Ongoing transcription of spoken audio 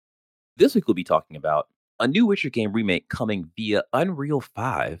This week we'll be talking about a new Witcher game remake coming via Unreal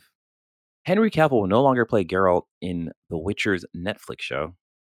 5. Henry Cavill will no longer play Geralt in The Witcher's Netflix show.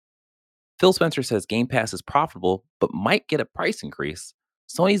 Phil Spencer says Game Pass is profitable but might get a price increase.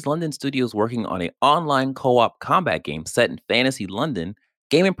 Sony's London studio is working on an online co-op combat game set in fantasy London.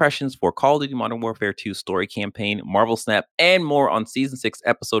 Game impressions for Call of Duty Modern Warfare 2 story campaign, Marvel Snap, and more on Season 6,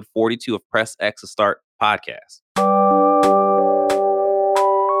 Episode 42 of Press X to Start podcast.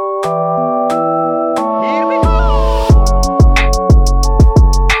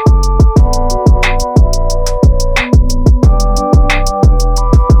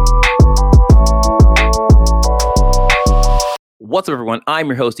 What's up, everyone? I'm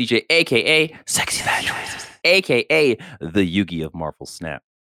your host, DJ, aka Sexy Fat Choices, aka the Yugi of Marvel Snap.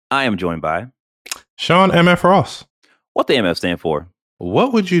 I am joined by Sean MF Ross. What the MF stand for?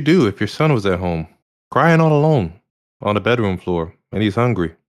 What would you do if your son was at home, crying all alone on the bedroom floor, and he's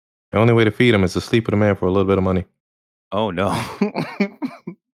hungry? The only way to feed him is to sleep with a man for a little bit of money. Oh, no.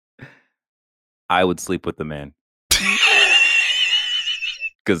 I would sleep with the man.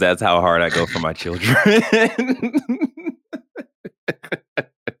 Because that's how hard I go for my children.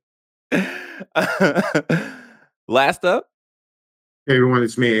 Last up. Hey everyone,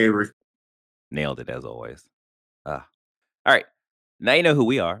 it's me, Avery. Nailed it as always. All right. Now you know who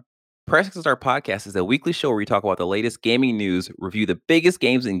we are. Press X to Start podcast is a weekly show where we talk about the latest gaming news, review the biggest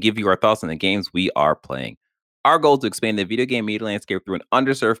games, and give you our thoughts on the games we are playing. Our goal is to expand the video game media landscape through an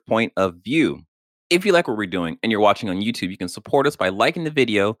underserved point of view. If you like what we're doing and you're watching on YouTube, you can support us by liking the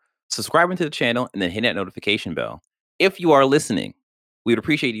video, subscribing to the channel, and then hitting that notification bell. If you are listening, we would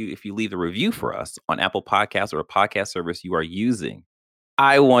appreciate you if you leave a review for us on Apple Podcasts or a podcast service you are using.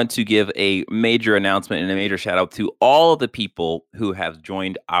 I want to give a major announcement and a major shout out to all of the people who have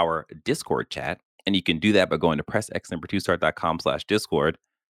joined our Discord chat. And you can do that by going to pressx2start.com/Discord.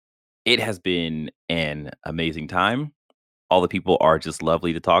 It has been an amazing time. All the people are just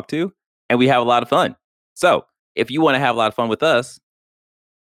lovely to talk to, and we have a lot of fun. So if you want to have a lot of fun with us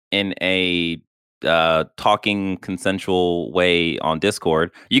in a talking consensual way on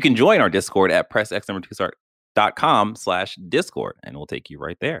Discord, you can join our Discord at pressx2start.com/Discord, and we'll take you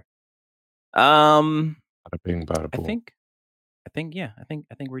right there. Bada bing, bada I boom. think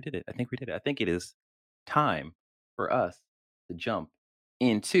we did it. I think it is time for us to jump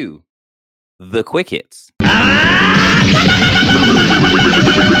into the quick hits.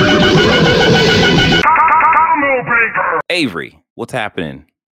 Avery, what's happening?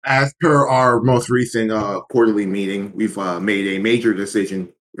 As per our most recent quarterly meeting, we've made a major decision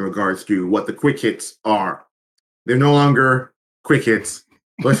in regards to what the quick hits are. They're no longer quick hits.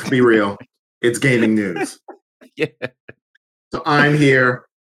 Let's be real. It's gaming news. Yeah. So I'm here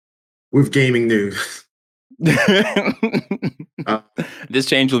with gaming news. This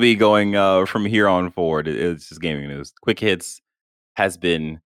change will be going from here on forward. It's just gaming news. Quick hits has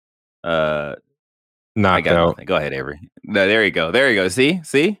been Knocked I got out. nothing. Go ahead, Avery. No, there you go. See?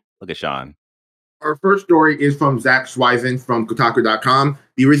 Look at Sean. Our first story is from Zach Schweisen from Kotaku.com.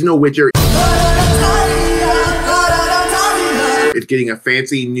 The original Witcher is getting a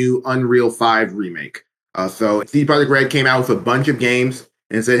fancy new Unreal 5 remake. So CD Projekt Red came out with a bunch of games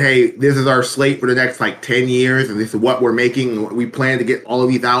and said, hey, this is our slate for the next 10 years, and this is what we're making, and we plan to get all of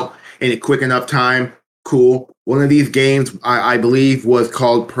these out in a quick enough time. Cool. One of these games, I believe, was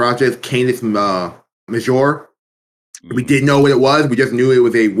called Project Canis Major. We didn't know what it was. We just knew it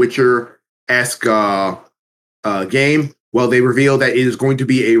was a Witcher-esque game. Well, they revealed that it is going to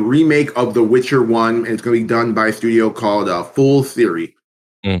be a remake of The Witcher 1, and it's going to be done by a studio called Full Theory.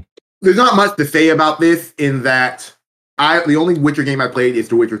 There's not much to say about this in that the only Witcher game I played is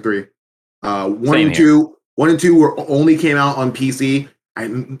The Witcher 3. 1 and 2 only came out on PC.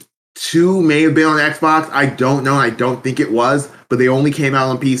 2 may have been on Xbox. I don't know. I don't think it was, but they only came out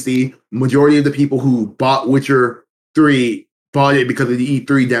on PC. Majority of the people who bought Witcher 3 bought it because of the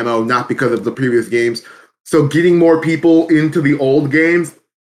E3 demo, not because of the previous games. So getting more people into the old games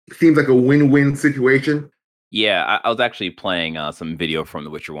seems like a win-win situation. Yeah, I was actually playing some video from The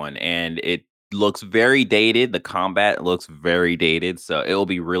Witcher 1, and it looks very dated. The combat looks very dated, so it'll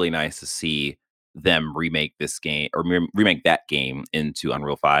be really nice to see them remake this game or remake that game into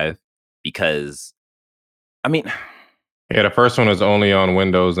Unreal 5 because, I mean... Yeah, the first one was only on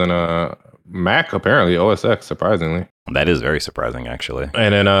Windows and Mac, apparently, OS X, surprisingly. That is very surprising, actually.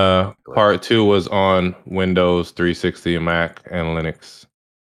 And then part 2 was on Windows 360, Mac, and Linux.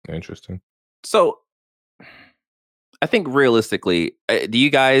 Interesting. So, I think realistically, do you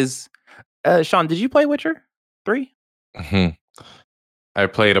guys... Sean, did you play Witcher 3? I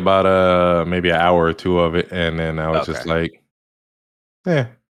played about maybe an hour or two of it, and then I was just like, yeah.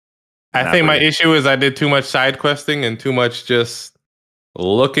 I think my issue is I did too much side questing and too much just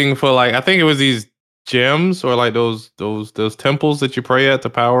looking for like I think it was these gems or like those temples that you pray at to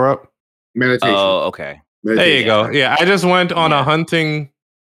power up. Meditation. Oh, okay. There you go. Yeah, I just went on a hunting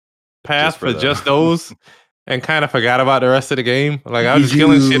path for just those and kind of forgot about the rest of the game. Like I was just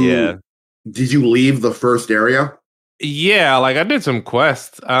killing shit. Yeah. Did you leave the first area? Yeah, like I did some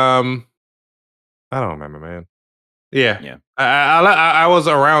quests. I don't remember, man. Yeah. I was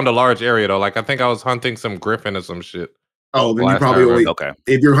around a large area though. Like I think I was hunting some griffin or some shit. Oh, then you probably only okay.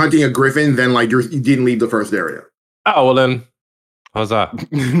 If you're hunting a griffin, then like you didn't leave the first area. Oh well, then huzzah.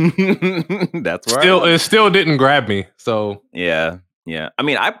 That's right. It still didn't grab me. So yeah. I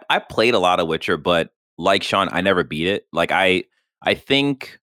mean, I played a lot of Witcher, but like Sean, I never beat it. Like I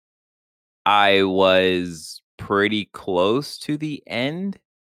think I was pretty close to the end,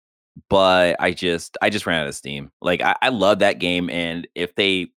 but I just ran out of steam. Like I love that game, and if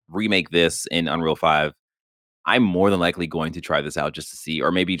they remake this in Unreal 5, I'm more than likely going to try this out just to see,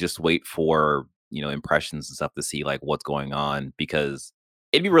 or maybe just wait for, impressions and stuff to see like what's going on, because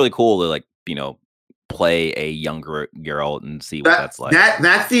it'd be really cool to like, play a younger Geralt and see what that's like.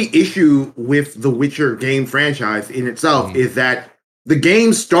 That's the issue with the Witcher game franchise in itself, is that the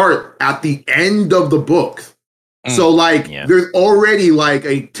games start at the end of the books. So like there's already like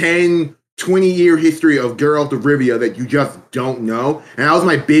a 10, 20-year history of Geralt of Rivia that you just don't know. And that was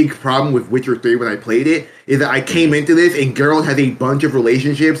my big problem with Witcher 3 when I played it, is that I came into this and Geralt has a bunch of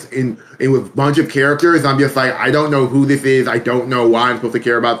relationships and with a bunch of characters. I'm just like, I don't know who this is. I don't know why I'm supposed to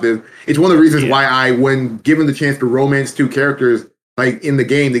care about this. It's one of the reasons why when given the chance to romance two characters, like in the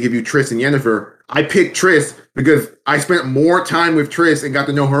game, they give you Triss and Yennefer, I picked Triss because I spent more time with Triss and got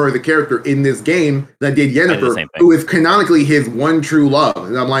to know her as a character in this game than I did Yennefer, who is canonically his one true love.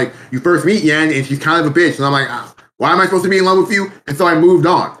 And I'm like, you first meet Yen and she's kind of a bitch. And I'm like, why am I supposed to be in love with you? And so I moved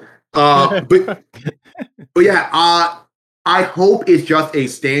on. But yeah, I hope it's just a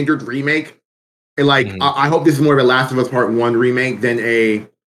standard remake. And like, I hope this is more of a Last of Us Part 1 remake than a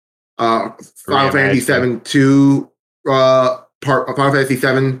Final Fantasy 7-2 Final Fantasy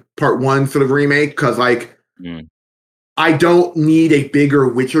 7 Part 1 sort of remake, because like I don't need a bigger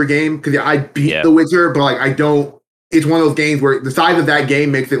Witcher game, because I beat The Witcher, but like I don't. It's one of those games where the size of that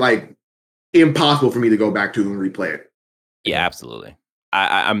game makes it like impossible for me to go back to and replay it. Yeah, absolutely.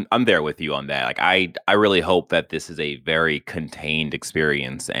 I'm there with you on that. Like I really hope that this is a very contained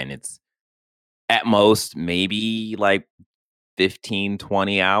experience, and it's at most maybe like 15,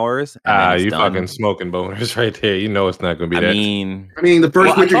 20 hours. You fucking smoking boners right there. You know it's not going to be that. I mean, the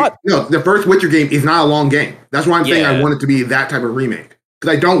first the first Witcher game is not a long game. That's why I'm saying I want it to be that type of remake.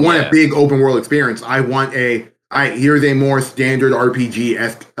 Because I don't want a big open world experience. I want here's a more standard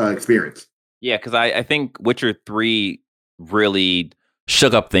RPG-esque experience. Yeah, because I think Witcher 3 really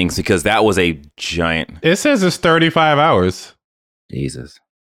shook up things, because that was a giant. It says it's 35 hours. Jesus.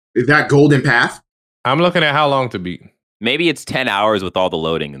 Is that Golden Path? I'm looking at how long to beat. Maybe it's 10 hours with all the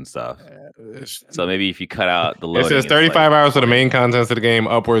loading and stuff. So maybe if you cut out the loading. It says 35 hours for the main contents of the game,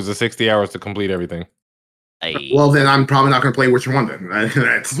 upwards of 60 hours to complete everything. Well, then I'm probably not going to play Witcher 1 then. I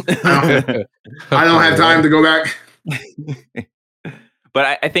don't have time to go back.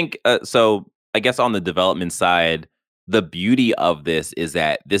 But I think, so I guess on the development side, the beauty of this is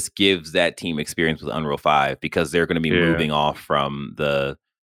that this gives that team experience with Unreal 5, because they're going to be moving off from the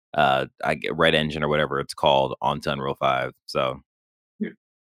Red Engine or whatever it's called onto Unreal 5. So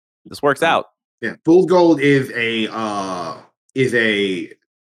this works out. Yeah, Fool's Gold is a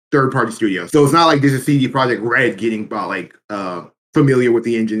third-party studio, so it's not like this is CD Projekt Red getting familiar with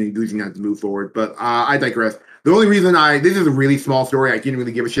the engine and using that to move forward. But I digress. The only reason this is a really small story. I didn't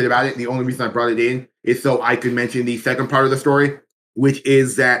really give a shit about it. The only reason I brought it in is so I could mention the second part of the story, which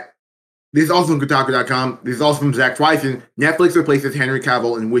is that this is also from Kotaku.com. This is also from Zach Twison. Netflix replaces Henry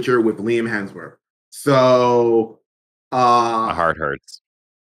Cavill in Witcher with Liam Hemsworth. So my heart hurts.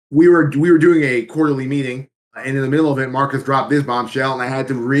 We were doing a quarterly meeting, and in the middle of it, Marcus dropped this bombshell, and I had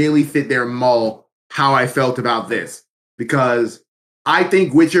to really sit there and mull how I felt about this, because I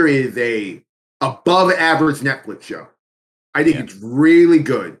think Witcher is a above average Netflix show. I think it's really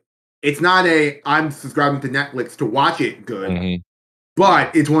good. It's not I'm subscribing to Netflix to watch it good.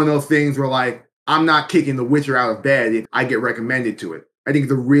 But it's one of those things where, like, I'm not kicking The Witcher out of bed if I get recommended to it. I think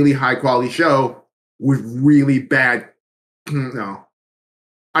it's a really high-quality show with really bad... No.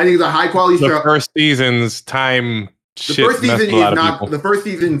 I think it's a high-quality show. The first season's time shit. The first season is not... The first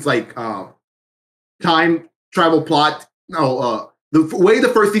season's, like, time travel plot. No, the way the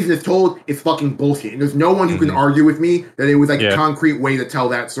first season is told is fucking bullshit. And there's no one who can argue with me that it was, like, a concrete way to tell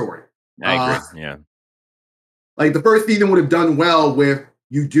that story. I agree, yeah. Like, the first season would have done well with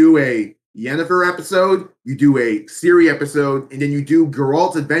you do a Yennefer episode, you do a Ciri episode, and then you do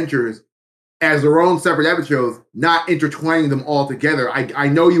Geralt's adventures as their own separate episodes, not intertwining them all together. I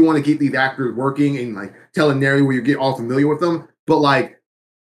know you want to keep these actors working and like tell a narrative where you get all familiar with them, but like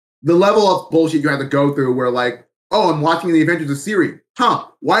the level of bullshit you have to go through where like, oh, I'm watching the adventures of Ciri. Huh,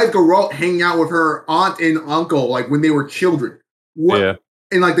 why is Geralt hanging out with her aunt and uncle like when they were children? What? Yeah.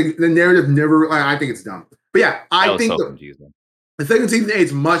 And like the narrative never, I think it's dumb. But yeah, I think the second season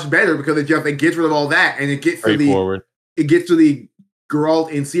is much better because it gets rid of all that and it gets to the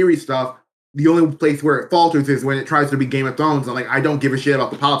Geralt and Ciri stuff. The only place where it falters is when it tries to be Game of Thrones. And like, I don't give a shit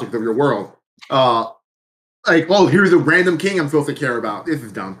about the politics of your world. Like, oh, here's a random king I'm supposed to care about. This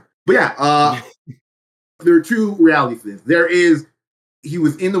is dumb. But yeah, there are two realities to this. There is, he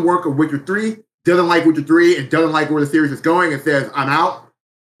was in the work of Witcher 3, doesn't like Witcher 3, and doesn't like where the series is going, and says, I'm out.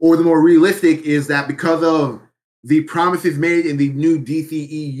 Or the more realistic is that because of the promises made in the new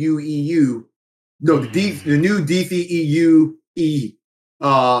DCEU EU, no, the new DCEU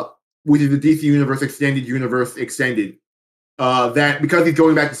which is the DC Universe Extended, that because he's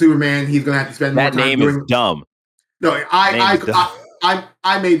going back to Superman, he's going to have to spend more time. That name is dumb. No,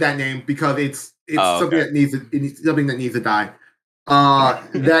 I made that name because it's something that needs to die.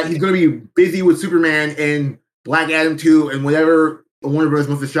 That he's going to be busy with Superman and Black Adam 2 and whatever Warner Bros.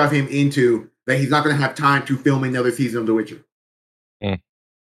 Wants to shove him into, that he's not going to have time to film another season of The Witcher.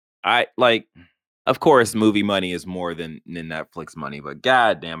 Of course, movie money is more than Netflix money, but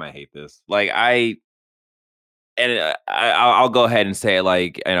goddamn, I hate this. Like, I'll go ahead and say,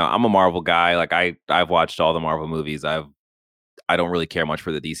 like, I'm a Marvel guy. Like, I've watched all the Marvel movies. I don't really care much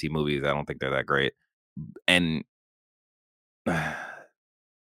for the DC movies. I don't think they're that great. And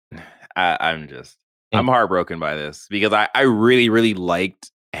I'm heartbroken by this because I really, really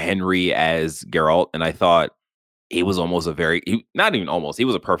liked Henry as Geralt, and I thought he was almost he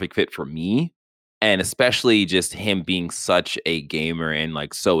was a perfect fit for me. And especially just him being such a gamer and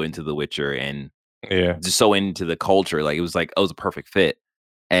like so into The Witcher and just so into the culture. Like it was a perfect fit.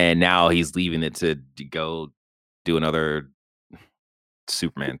 And now he's leaving it to go do another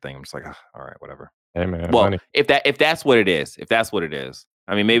Superman thing. I'm just like, all right, whatever. Hey man. Well, if that's what it is.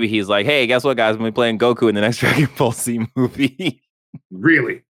 I mean, maybe he's like, hey, guess what, guys? I'm gonna be playing Goku in the next Dragon Ball Z movie.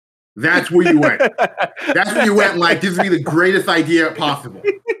 Really? That's where you went. That's where you went. Like, this would be the greatest idea possible.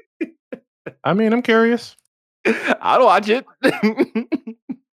 I mean, I'm curious. I'll watch it. I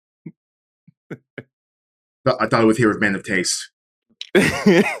thought it was here with Man of Taste.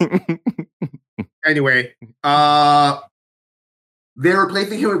 Anyway, they're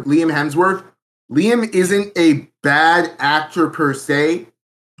replacing him with Liam Hemsworth. Liam isn't a bad actor per se,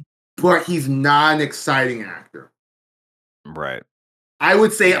 but he's not an exciting actor. Right. I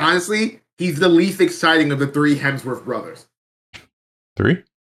would say, honestly, he's the least exciting of the three Hemsworth brothers. Three?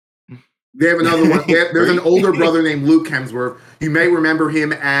 They have another one. There's an older brother named Luke Hemsworth. You may remember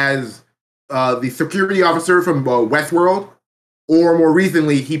him as the security officer from Westworld, or more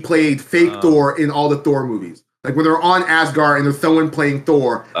recently, he played fake Thor in all the Thor movies. Like when they're on Asgard and there's someone playing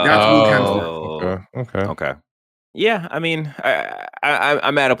Thor, that's Luke Hemsworth. Okay. Yeah, I mean,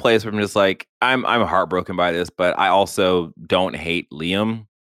 I'm at a place where I'm just like, I'm heartbroken by this, but I also don't hate Liam.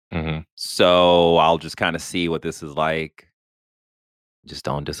 Mm-hmm. So I'll just kind of see what this is like. Just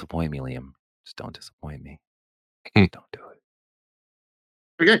don't disappoint me, Liam. Just don't disappoint me. Don't do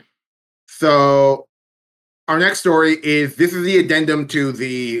it. Okay. So our next story is, this is the addendum to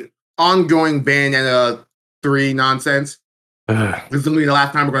the ongoing Bayonetta 3 nonsense. This is going to be the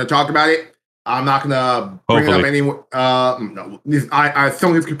last time we're going to talk about it. I'm not going to bring it up anymore. No,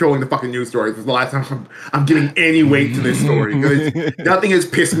 someone who's controlling the fucking news story. This is the last time I'm giving any weight to this story. Nothing has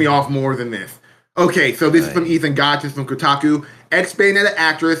pissed me off more than this. Okay, so this is from Ethan Gotch, from Kotaku. Ex-Bayonetta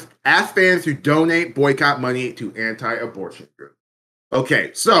actress asks fans to donate boycott money to anti-abortion group.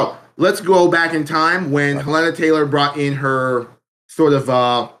 Okay, so let's go back in time when Helena Taylor brought in her sort of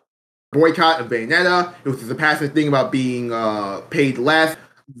boycott of Bayonetta. It was the passionate thing about being paid less.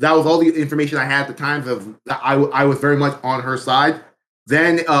 That was all the information I had at the time. I was very much on her side.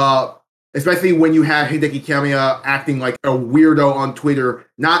 Then, especially when you have Hideki Kamiya acting like a weirdo on Twitter,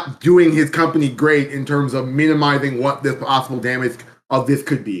 not doing his company great in terms of minimizing what the possible damage of this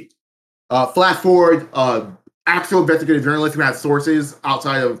could be. Flash forward, actual investigative journalist who has sources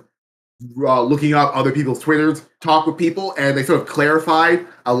outside of looking up other people's Twitters, talked with people, and they sort of clarified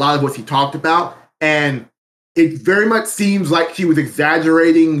a lot of what she talked about. And it very much seems like she was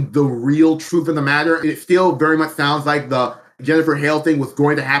exaggerating the real truth of the matter. It still very much sounds like the Jennifer Hale thing was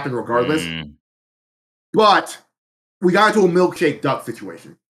going to happen regardless. But we got into a milkshake duck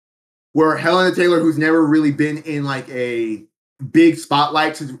situation where Helena Taylor, who's never really been in like a big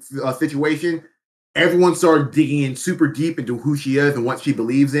spotlight situation, everyone started digging in super deep into who she is and what she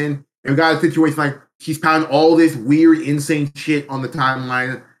believes in. And we got a situation like she's pounding all this weird, insane shit on the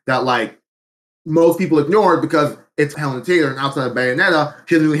timeline that like most people ignored because it's Hellena Taylor, and outside of Bayonetta,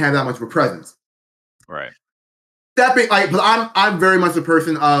 she doesn't really have that much of a presence. Right. That being like, but I'm very much a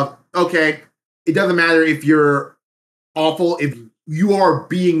person of, okay, it doesn't matter if you're awful, if you are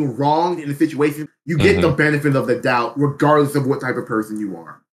being wronged in a situation, you get the benefit of the doubt, regardless of what type of person you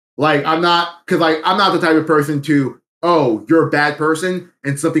are. Like, I'm not the type of person to, oh, you're a bad person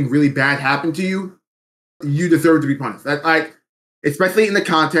and something really bad happened to you, you deserve to be punished. That, like, especially in the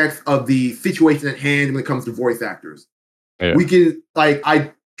context of the situation at hand when it comes to voice actors. Yeah. We can, like,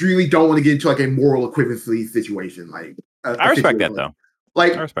 I really don't want to get into like a moral equivalency situation. Like, I respect that though.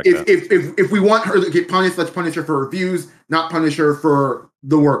 Like, if we want her to get punished, let's punish her for her views, not punish her for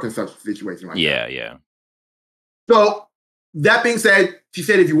the work in such a situation like that. Yeah. So, that being said, she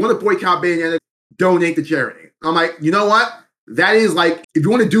said, if you want to boycott Bayonetta, donate to charity. I'm like, you know what? That is like, if you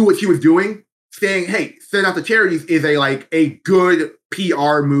want to do what she was doing, saying, hey, send out to charities is a good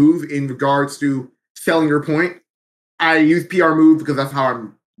PR move in regards to selling your point. I use PR move because that's how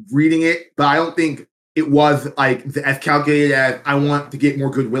I'm reading it, but I don't think it was like as calculated as I want to get more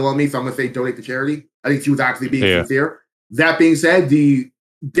goodwill on me, so I'm going to say donate to charity. I think she was actually being sincere. That being said, the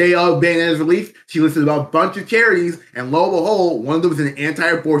day of Bayonetta's release, she listed about a bunch of charities, and lo and behold, one of them was an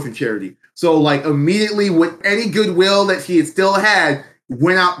anti-abortion charity. So, like, immediately, with any goodwill that she had still had,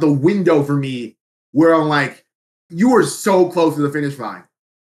 went out the window for me, where I'm like, you were so close to the finish line,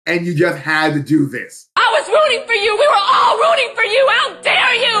 and you just had to do this. I was rooting for you. We were all rooting for you. How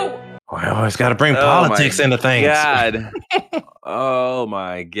dare you? I always got to bring politics into things. God. Oh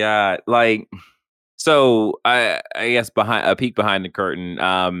my God. Like, so I guess a peek behind the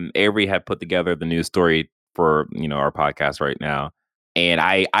curtain, Avery had put together the news story for, our podcast right now. And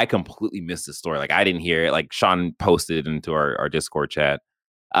I completely missed the story. Like, I didn't hear it. Like, Sean posted it into our Discord chat.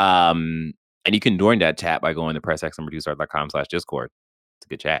 And you can join that chat by going to pressxnumber2start.com/Discord. It's a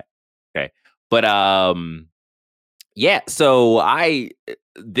good chat. Okay. But yeah, so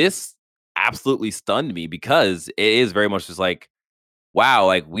this absolutely stunned me because it is very much just like, wow,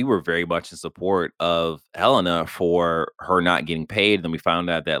 like we were very much in support of Hellena for her not getting paid. Then we found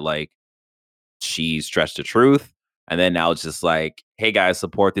out that like she stretched the truth. And then now it's just like, hey guys,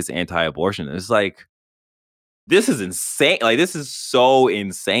 support this anti-abortion. And it's like, this is insane. Like, this is so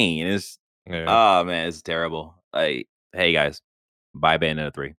insane. It's oh man, it's terrible. Like, hey guys, buy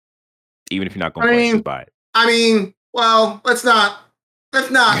Bayonetta 3. Even if you're not going to play it, just buy it. I mean, well, let's not. Here's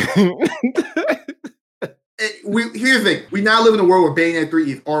the thing. We now live in a world where Bayonetta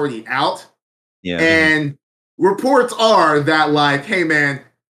 3 is already out. Yeah. And reports are that, like, hey, man,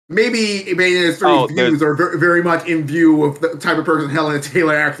 maybe Bayonetta 3's views are very much in view of the type of person Hellena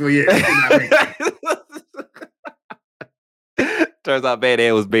Taylor actually is. Turns out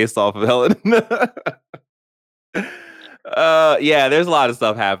Bayonetta was based off of Hellena. Yeah, there's a lot of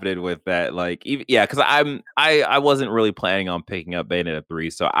stuff happening with that. Like, because I wasn't really planning on picking up Bayonetta 3,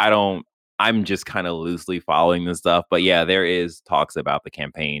 so I'm just kind of loosely following this stuff. But yeah, there is talks about the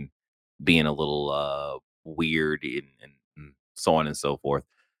campaign being a little weird and so on and so forth.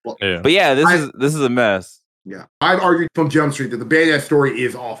 Well, but yeah, this is a mess. Yeah, I've argued from Jump Street that the Bayonetta story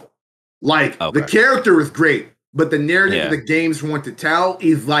is awful. Like, the character is great, but the narrative the games want to tell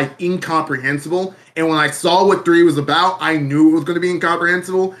is like incomprehensible. And when I saw what 3 was about, I knew it was going to be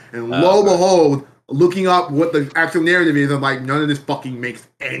incomprehensible. And lo and behold, looking up what the actual narrative is, I'm like, none of this fucking makes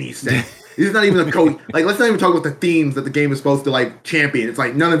any sense. This is not even a code. Like, let's not even talk about the themes that the game is supposed to like champion. It's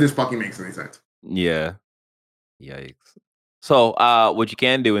like none of this fucking makes any sense. Yeah. Yikes. So, what you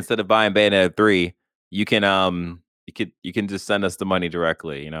can do instead of buying Bayonetta 3, you can just send us the money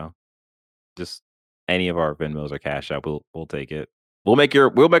directly. Just any of our Venmos or Cash App, we'll take it. We'll make our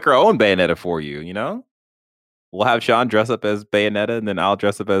own Bayonetta for you. We'll have Sean dress up as Bayonetta, and then I'll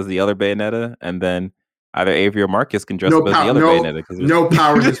dress up as the other Bayonetta, and then either Avery or Marcus can dress up as the other Bayonetta. No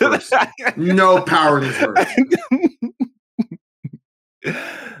power in this verse. No power in this verse.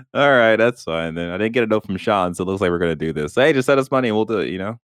 All right, that's fine then. I didn't get a note from Sean, so it looks like we're gonna do this. Hey, just send us money and we'll do it.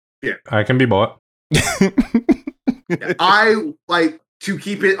 Yeah, I can be bought. I like to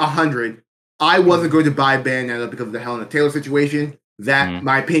keep it 100. I wasn't going to buy Bayonetta because of the Hellena Taylor situation. That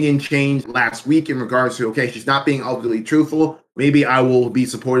my opinion changed last week in regards to, okay, she's not being ultimately truthful. Maybe I will be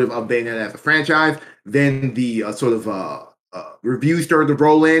supportive of Bayonetta as a franchise. Then the reviews started to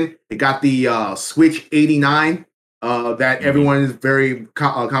roll in. It got the Switch 89 that everyone is very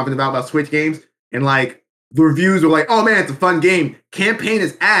confident about Switch games. And like the reviews are like, oh man, it's a fun game. Campaign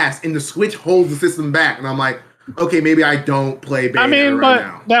is ass, and the Switch holds the system back. And I'm like, okay, maybe I don't play Bayonetta right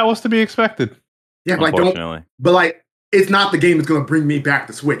now. That was to be expected. Yeah, but I don't. But like, it's not the game that's going to bring me back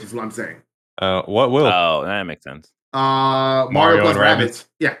to Switch. Is what I'm saying. What will? Oh, that makes sense. Mario plus Rabbids.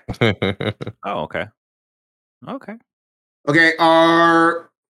 Yeah. Oh, okay. Okay.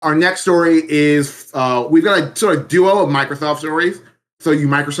 Our next story is we've got a sort of duo of Microsoft stories. So you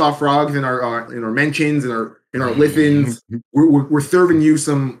Microsoft frogs in our mentions and our listens, we're serving you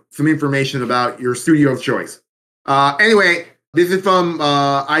some information about your studio of choice. Anyway, this is from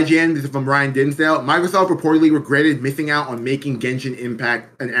IGN. This is from Ryan Dinsdale. Microsoft reportedly regretted missing out on making Genshin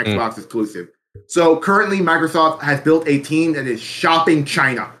Impact an Xbox exclusive. So currently, Microsoft has built a team that is shopping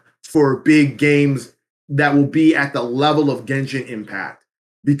China for big games that will be at the level of Genshin Impact.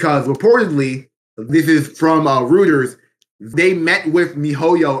 Because reportedly, this is from Reuters, they met with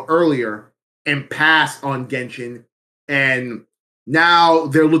MiHoYo earlier and passed on Genshin, and now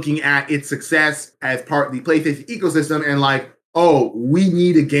they're looking at its success as part of the PlayStation ecosystem and like, oh, we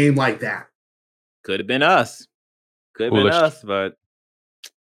need a game like that. Could have been us. But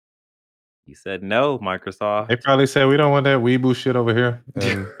he said no, Microsoft. They probably said we don't want that weeaboo shit over here.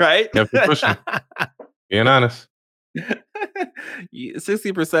 Right? Kept it pushing. Being honest.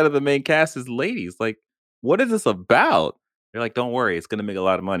 60% of the main cast is ladies. Like, what is this about? They're like, don't worry, it's going to make a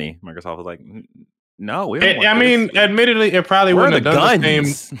lot of money. Microsoft was like, no, we don't want this. Admittedly, it probably wouldn't have done the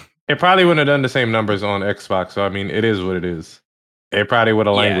same. It probably wouldn't have done the same numbers on Xbox. So I mean, it is what it is. It probably would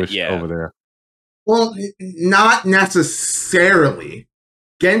have languished over there. Well, not necessarily.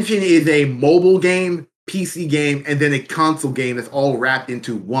 Genshin is a mobile game, PC game, and then a console game that's all wrapped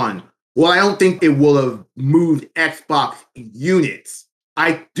into one. Well, I don't think it will have moved Xbox units.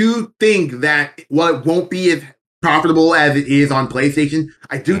 I do think that while it won't be as profitable as it is on PlayStation,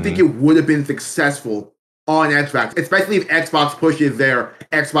 I do think it would have been successful on Xbox, especially if Xbox pushes their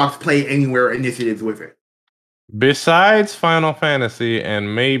Xbox Play Anywhere initiatives with it. Besides Final Fantasy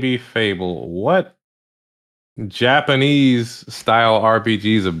and maybe Fable, what Japanese style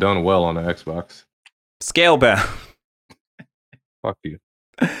RPGs have done well on the Xbox? Scalebound. Fuck you.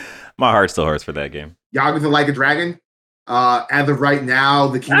 My heart still hurts for that game. Yakuza Like a Dragon. As of right now,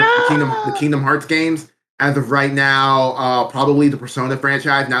 the Kingdom Hearts games. As of right now, probably the Persona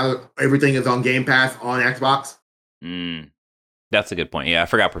franchise. Now that everything is on Game Pass on Xbox. That's a good point. Yeah, I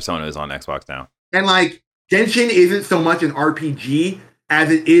forgot Persona is on Xbox now. And like Genshin isn't so much an RPG as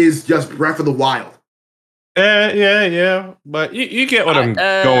it is just Breath of the Wild. Yeah. But you get what I'm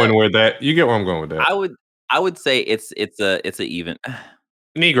going with that. You get where I'm going with that. I would say it's a even.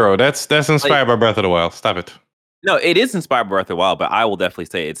 Negro, that's inspired by Breath of the Wild. Stop it. No, it is inspired by Breath of the Wild, but I will definitely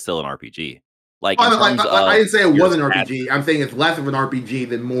say it's still an RPG. I didn't say it was an RPG. I'm saying it's less of an RPG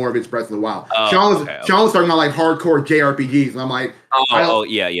than more of its Breath of the Wild. Sean was talking about like hardcore JRPGs, and I'm like,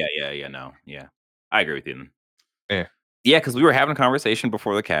 yeah. I agree with you. Yeah, because we were having a conversation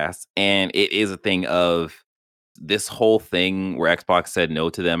before the cast, and it is a thing of this whole thing where Xbox said no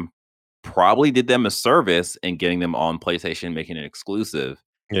to them. Probably did them a service in getting them on PlayStation, making it exclusive.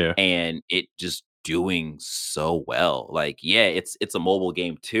 Yeah, and it just doing so well. Like, yeah, it's a mobile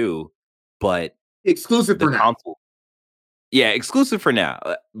game too, but exclusive for now. Yeah, exclusive for now.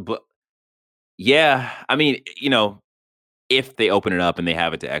 But yeah, I mean, if they open it up and they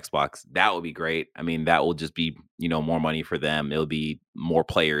have it to Xbox, that would be great. I mean, that will just be more money for them. It'll be more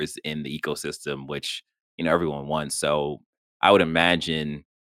players in the ecosystem, which everyone wants. So I would imagine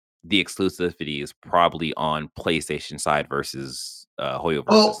the exclusivity is probably on PlayStation side versus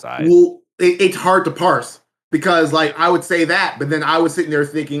HoYoverse side. Well, it's hard to parse because, like, I would say that, but then I was sitting there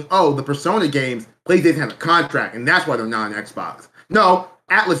thinking, oh, the Persona games, PlayStation has a contract, and that's why they're not on Xbox. No,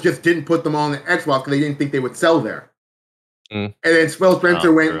 Atlas just didn't put them on the Xbox because they didn't think they would sell there. And then Phil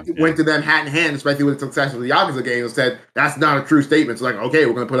Spencer went to them hat in hand, especially with the success of the Yakuza games, and said, that's not a true statement. It's like, okay,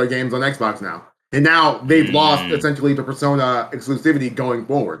 we're going to put our games on Xbox now. And now they've lost, essentially, the Persona exclusivity going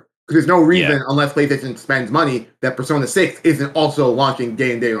forward. Because there's no reason, unless PlayStation spends money, that Persona 6 isn't also launching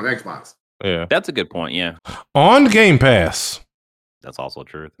day and date on Xbox. Yeah. That's a good point, yeah. On Game Pass. That's also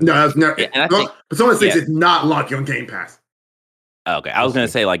true. No, that's not. Persona 6 is not launching on Game Pass. Okay, I was going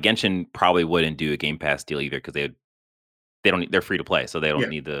to say, like, Genshin probably wouldn't do a Game Pass deal either because they're free to play, so they don't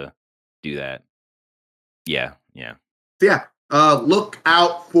need to do that. Yeah. Look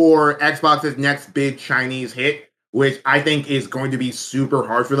out for Xbox's next big Chinese hit, which I think is going to be super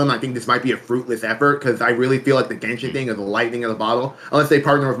hard for them. I think this might be a fruitless effort because I really feel like the Genshin thing is the lightning in the bottle, unless they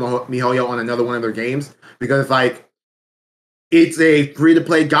partner with MiHoYo on another one of their games, because like it's a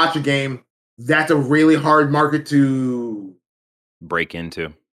free-to-play gacha game. That's a really hard market to break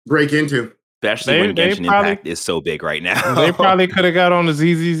into. Especially when Genshin Impact is so big right now. They probably could have got on the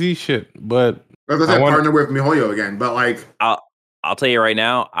ZZZ shit, but As I said, partner with MiHoYo again, but like I'll tell you right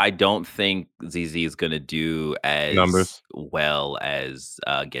now, I don't think ZZ is gonna do as well as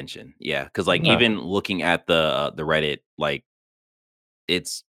Genshin. Yeah, because like even looking at the Reddit, like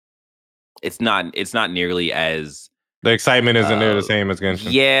it's not nearly as the excitement isn't there the same as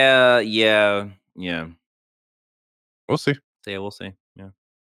Genshin. Yeah. We'll see. Yeah, we'll see. Yeah.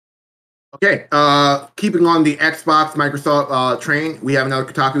 Okay, keeping on the Xbox Microsoft train, we have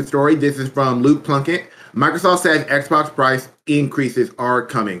another Kotaku story. This is from Luke Plunkett. Microsoft says Xbox price increases are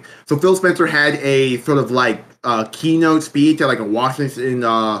coming. So Phil Spencer had a sort of like keynote speech at like a Washington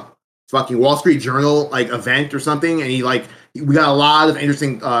fucking Wall Street Journal like event or something, and we got a lot of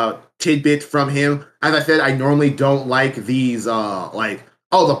interesting tidbits from him. As I said, I normally don't like these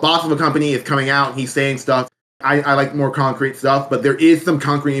the boss of a company is coming out and he's saying stuff. I like more concrete stuff, but there is some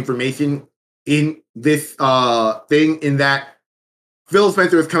concrete information in this thing in that Phil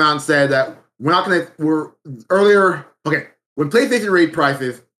Spencer has come out and said that when PlayStation raised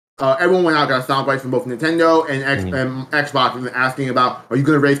prices, everyone went out, got a soundbite from both Nintendo and Xbox and asking about, are you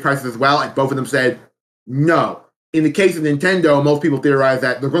going to raise prices as well? And both of them said, no. In the case of Nintendo, most people theorize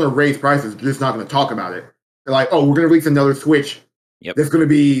that they're going to raise prices, they're just not going to talk about it. They're like, oh, we're going to release another Switch that's going to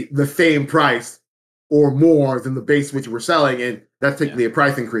be the same price or more than the base Switch we're selling, and that's technically a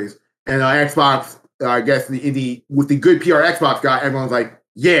price increase. And Xbox, I guess with the good PR Xbox guy, everyone's like,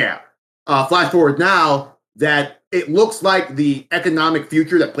 yeah. Flash forward now that it looks like the economic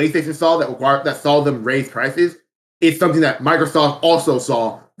future that PlayStation saw that saw them raise prices is something that Microsoft also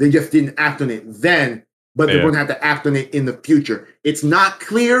saw. They just didn't act on it then, but they're going to have to act on it in the future. It's not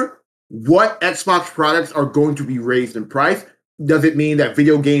clear what Xbox products are going to be raised in price. Does it mean that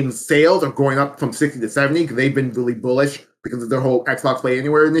video game sales are going up from 60 to 70? Because they've been really bullish because of their whole Xbox Play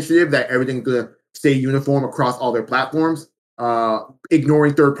Anywhere initiative, that everything's going to stay uniform across all their platforms,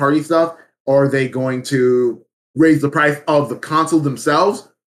 ignoring third-party stuff. Or are they going to raise the price of the console themselves?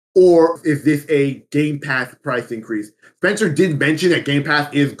 Or is this a Game Pass price increase? Spencer did mention that Game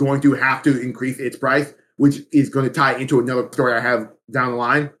Pass is going to have to increase its price, which is going to tie into another story I have down the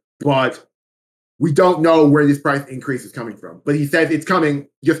line. But we don't know where this price increase is coming from, but he says it's coming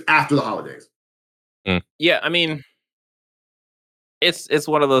just after the holidays. Yeah, I mean, it's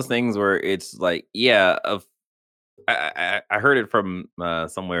one of those things where it's like, I heard it from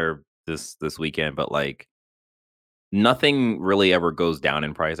somewhere this weekend, but like nothing really ever goes down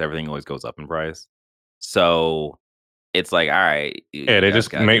in price. Everything always goes up in price. So it's like, all right, they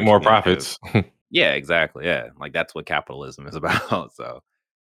just make more profits. Yeah, exactly. Yeah, like that's what capitalism is about. So,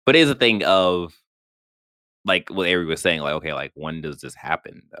 but it is a thing of, like what Avery was saying, like, okay, like when does this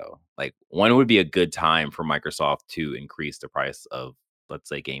happen though? Like when would be a good time for Microsoft to increase the price of, let's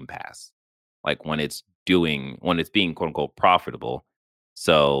say, Game Pass? Like when it's being quote unquote profitable.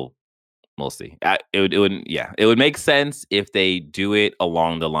 So we'll see. It would make sense if they do it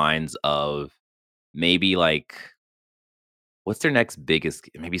along the lines of maybe like, what's their next biggest?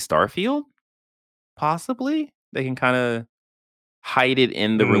 Maybe Starfield, possibly. They can kind of hide it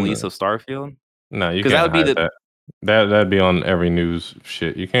in the release of Starfield. No, you can't hide that. That'd be on every news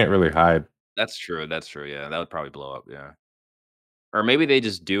shit. You can't really hide. That's true. Yeah, that would probably blow up. Yeah, or maybe they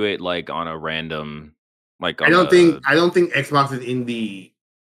just do it like on a random. Like I don't think Xbox is in the.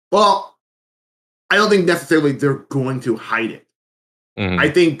 Well, I don't think necessarily they're going to hide it. I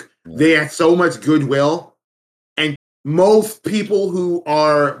think they have so much goodwill, and most people who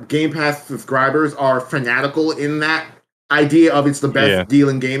are Game Pass subscribers are fanatical in that idea of it's the best deal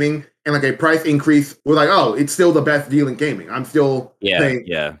in gaming. And like a price increase, we're like, oh, it's still the best deal in gaming. I'm still saying,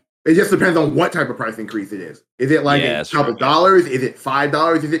 it just depends on what type of price increase it is. Is it like a couple dollars? Is it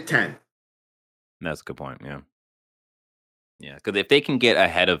 $5? Is it $10? That's a good point. Yeah, because if they can get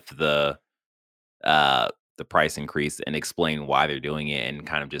ahead of the price increase and explain why they're doing it and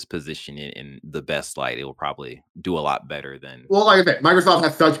kind of just position it in the best light, it will probably do a lot better than. Well, like I said, Microsoft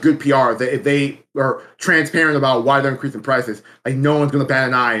has such good PR that if they are transparent about why they're increasing prices, like no one's going to bat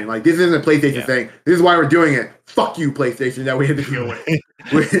an eye. And like, this isn't a PlayStation thing. This is why we're doing it. Fuck you, PlayStation, that we had to deal with.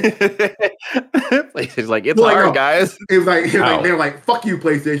 PlayStation's like, it's hard, guys. It was like they were like, fuck you,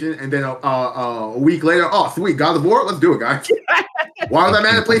 PlayStation. And then a week later, oh, sweet, God of War, let's do it, guys. Why was I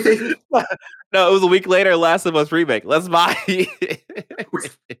mad at PlayStation? No, it was a week later, Last of Us remake. Let's buy it.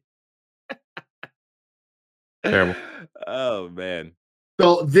 Terrible. Oh, man.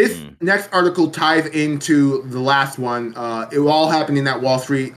 So this next article ties into the last one. It all happened in that Wall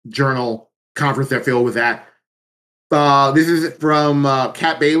Street Journal conference that Phil was at. This is from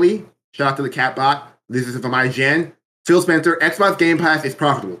Cat Bailey. Shout out to the Cat Bot. This is from IGN. Phil Spencer, Xbox Game Pass is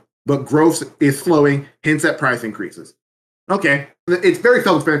profitable, but growth is slowing, hints at price increases. Okay. It's very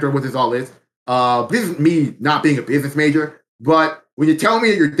self-explanatory what this all is. This is me not being a business major, but when you tell me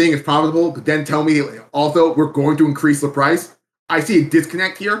that your thing is profitable, but then tell me also we're going to increase the price, I see a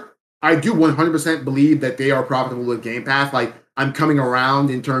disconnect here. I do 100% believe that they are profitable with Game Pass. Like, I'm coming around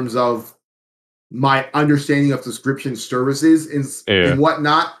in terms of my understanding of subscription services and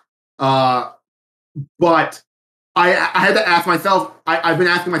whatnot. But I had to ask myself, I've been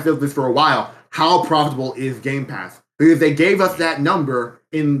asking myself this for a while, how profitable is Game Pass? Because they gave us that number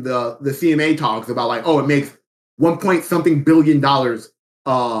in the CMA talks about like, oh, it makes 1 point something billion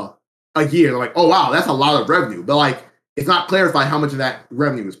a year. They're like, oh, wow, that's a lot of revenue. But like, it's not clarified how much of that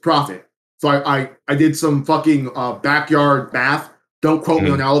revenue is profit. So I did some fucking backyard math. Don't quote me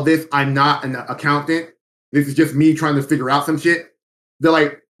on all of this. I'm not an accountant. This is just me trying to figure out some shit. They're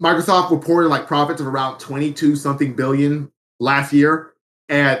like, Microsoft reported like profits of around 22 something billion last year.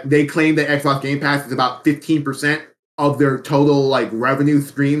 And they claim that Xbox Game Pass is about 15% of their total like revenue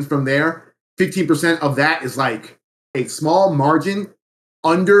streams from there. 15% of that is like a small margin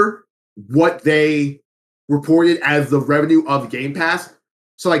under what they reported as the revenue of Game Pass.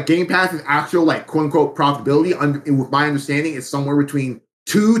 So like Game Pass's actual like quote unquote profitability, with my understanding, is somewhere between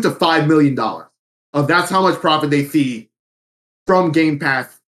 $2 to $5 million. That's how much profit they see from Game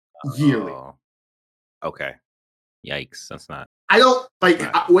Pass yearly. Okay. Yikes. That's not. I don't like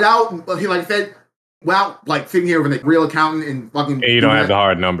without like I said, without like sitting here with a real accountant and fucking. You don't have the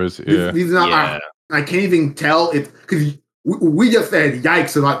hard numbers. These are not. I can't even tell if because we just said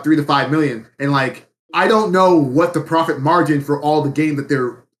yikes about 3 to 5 million, and like I don't know what the profit margin for all the games that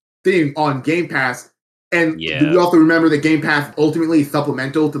they're seeing on Game Pass. And we also remember that Game Pass ultimately is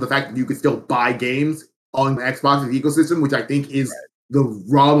supplemental to the fact that you can still buy games on Xbox's ecosystem, which I think is the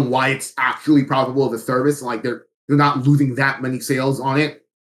rub why it's actually profitable as a service. Like they're not losing that many sales on it.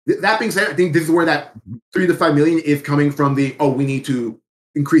 That being said, I think this is where that 3 to 5 million is coming from. We need to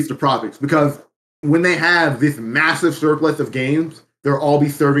increase the profits, because when they have this massive surplus of games, they'll all be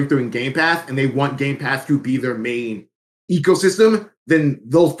serving through in Game Pass, and they want Game Pass to be their main ecosystem. Then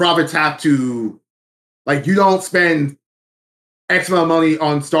those profits have to, like, you don't spend X amount of money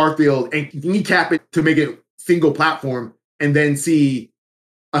on Starfield and kneecap it to make it single platform, and then see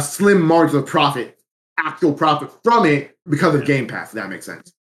a slim margin of profit, actual profit from it because of Game Pass. If that makes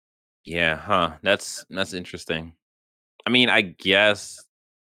sense. Yeah, huh? That's interesting. I mean, I guess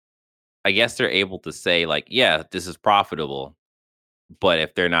they're able to say like, yeah, this is profitable, but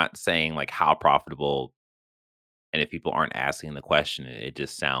if they're not saying like how profitable, and if people aren't asking the question, it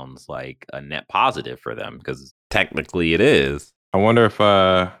just sounds like a net positive for them, because technically it is. I wonder if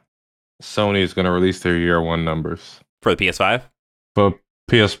Sony is going to release their year one numbers for the PS5, for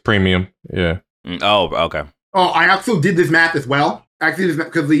PS Premium. Yeah. Oh, okay. Oh, I actually did this math as well. Actually,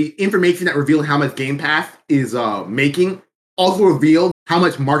 because the information that revealed how much Game Pass is making also revealed how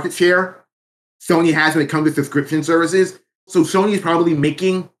much market share Sony has when it comes to subscription services. So Sony is probably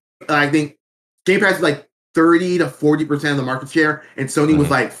making, I think, Game Pass is like 30 to 40% of the market share, and Sony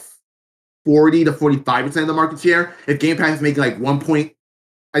was like 40 to 45% of the market share. If Game Pass is making like I think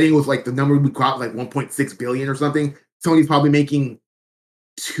it was like the number we got like 1.6 billion or something. Sony's probably making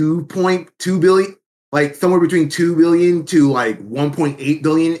 2.2 billion. Like somewhere between 2 billion to like 1.8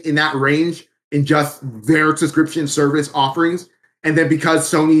 billion in that range in just their subscription service offerings. And then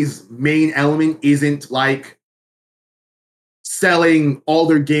because Sony's main element isn't like selling all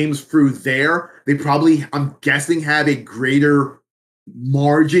their games through there, they probably, I'm guessing, have a greater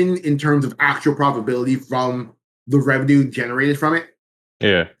margin in terms of actual profitability from the revenue generated from it.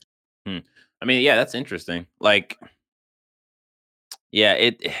 Yeah. I mean, yeah, that's interesting. Like,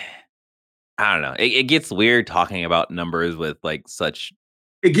 yeah, I don't know. It gets weird talking about numbers with like such.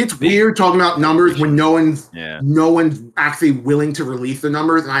 It gets weird talking about numbers when no one's actually willing to release the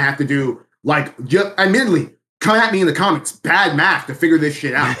numbers, and I have to do like just admittedly come at me in the comments, bad math to figure this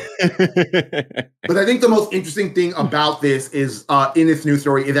shit out. But I think the most interesting thing about this is in this news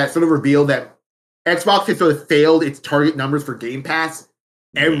story is that sort of revealed that Xbox has sort of failed its target numbers for Game Pass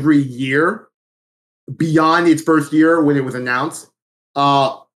every year beyond its first year when it was announced.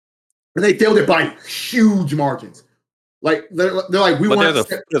 And they failed it by huge margins. Like they're like we want.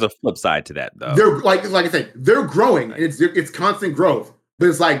 There's a flip side to that though. They're like I said, they're growing and it's constant growth. But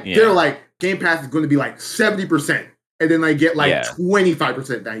it's like they're like Game Pass is going to be like 70%, and then they get like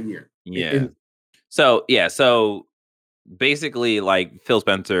 25% that year. Yeah. So basically, like Phil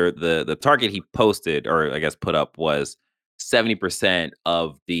Spencer, the target he posted, or I guess put up, was 70%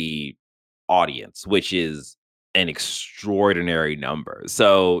 of the audience, which is an extraordinary number.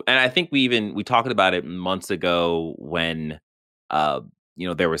 So, and I think we talked about it months ago when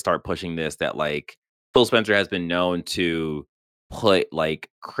they would start pushing this, that like Phil Spencer has been known to put like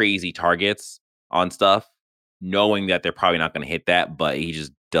crazy targets on stuff, knowing that they're probably not going to hit that, but he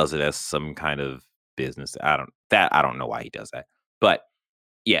just does it as some kind of business. I don't know why he does that. But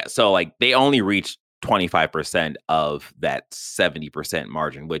yeah, so like they only reached 25% of that 70%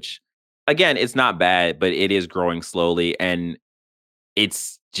 margin, which again, it's not bad, but it is growing slowly. And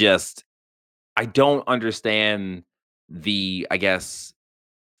it's just, I don't understand the, I guess,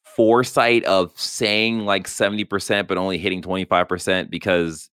 foresight of saying like 70%, but only hitting 25%,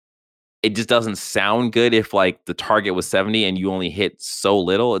 because it just doesn't sound good if like the target was 70 and you only hit so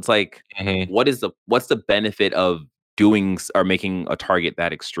little. It's like, what's the benefit of doing or making a target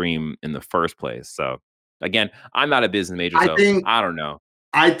that extreme in the first place? So again, I'm not a business major, so I don't know.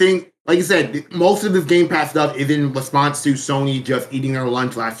 I think, like I said, most of this Game Pass stuff is in response to Sony just eating their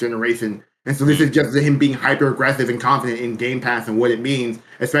lunch last generation. And so this is just him being hyper aggressive and confident in Game Pass and what it means,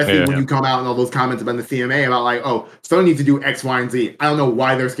 especially when you come out in all those comments about the CMA about like, oh, Sony needs to do X, Y, and Z. I don't know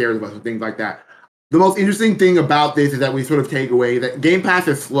why they're scared of us and things like that. The most interesting thing about this is that we sort of take away that Game Pass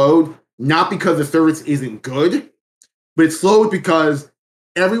has slowed, not because the service isn't good, but it's slowed because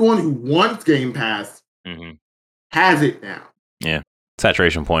everyone who wants Game Pass has it now. Yeah.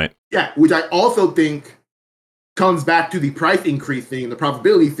 Saturation point. Yeah, which I also think comes back to the price increase thing, the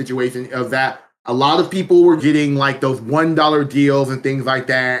profitability situation of that. A lot of people were getting like those $1 deals and things like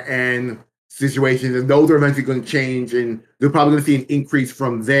that and situations, and those are eventually going to change, and they're probably going to see an increase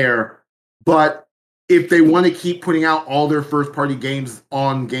from there. But if they want to keep putting out all their first-party games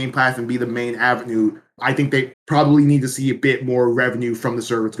on Game Pass and be the main avenue, I think they probably need to see a bit more revenue from the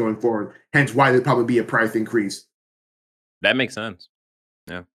service going forward. Hence why there'd probably be a price increase. That makes sense.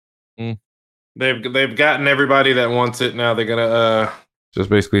 Yeah. They've gotten everybody that wants it. Now they're gonna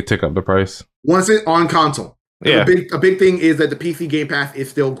just basically tick up the price. Wants it on console. Yeah. A big thing is that the PC Game Pass is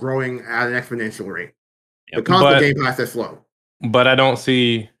still growing at an exponential rate. The console Game Pass is slow. But I don't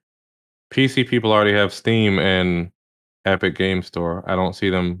see PC people already have Steam and Epic Game Store. I don't see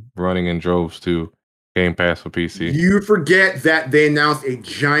them running in droves to Game Pass for PC. You forget that they announced a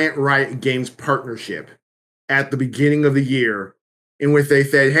giant Riot Games partnership at the beginning of the year in which they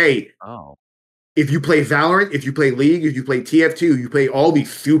said, hey, if you play Valorant, if you play League, if you play TF2, you play all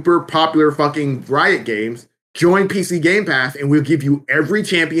these super popular fucking Riot games, join PC Game Pass and we'll give you every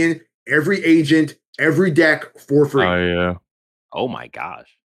champion, every agent, every deck for free. Oh, yeah. Oh, my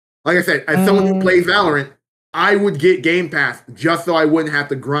gosh. Like I said, as someone who plays Valorant, I would get Game Pass just so I wouldn't have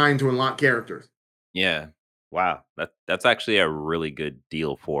to grind to unlock characters. Yeah. Wow. That's actually a really good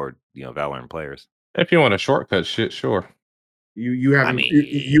deal for, Valorant players. If you want a shortcut shit, sure. You haven't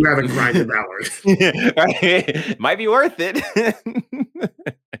you haven't grinded Valorant. Might be worth it.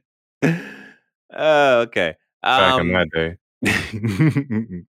 Okay. Back in my day.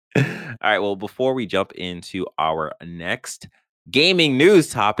 All right. Well, before we jump into our next gaming news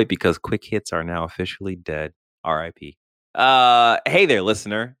topic, because quick hits are now officially dead. RIP. Hey there,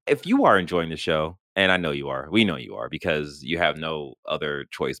 listener. If you are enjoying the show, and I know you are, we know you are, because you have no other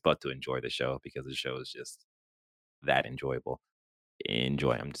choice but to enjoy the show, because the show is just that enjoyable.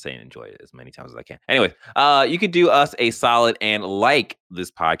 Enjoy. I'm just saying enjoy it as many times as I can. Anyway, you could do us a solid and like this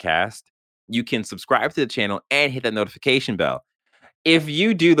podcast. You can subscribe to the channel and hit that notification bell. If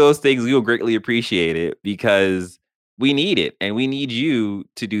you do those things, we will greatly appreciate it, because we need it and we need you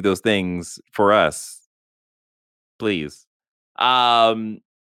to do those things for us. Please. What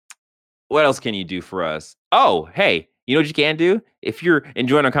else can you do for us? Oh, hey, you know what you can do? If you're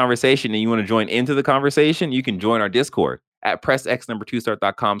enjoying our conversation and you want to join into the conversation, you can join our Discord at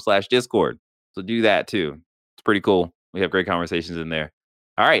pressx2start.com/Discord. So do that too. It's pretty cool. We have great conversations in there.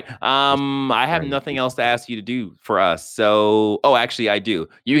 All right. I have nothing else to ask you to do for us. So, actually I do.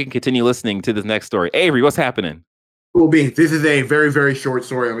 You can continue listening to this next story. Avery, what's happening? Cool beans. This is a very, very short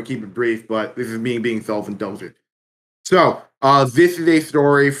story. I'm going to keep it brief, but this is me being self-indulgent. So, this is a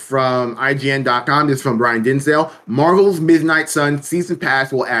story from IGN.com. This is from Brian Dinsdale. Marvel's Midnight Suns Season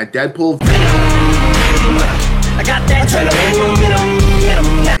Pass will add Deadpool I got that.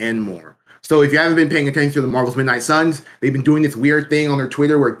 And more. So if you haven't been paying attention to the Marvel's Midnight Suns, they've been doing this weird thing on their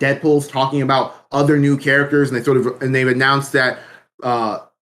Twitter where Deadpool's talking about other new characters, and they've announced that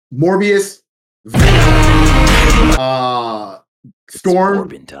Morbius,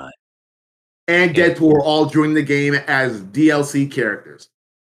 Storm, and Deadpool are all joining the game as DLC characters.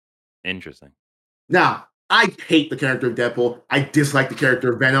 Interesting. Now, I hate the character of Deadpool. I dislike the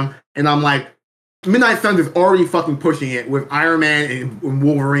character of Venom, and I'm like, Midnight Suns is already fucking pushing it with Iron Man and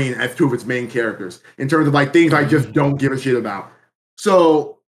Wolverine as two of its main characters in terms of like things I just don't give a shit about.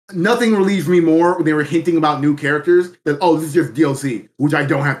 So nothing relieves me more when they were hinting about new characters than, oh, this is just DLC, which I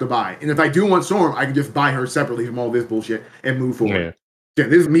don't have to buy. And if I do want Storm, I can just buy her separately from all this bullshit and move forward. Yeah,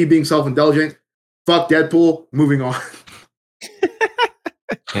 this is me being self-indulgent. Fuck Deadpool. Moving on.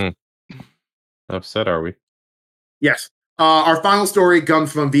 Upset, are we? Yes. Our final story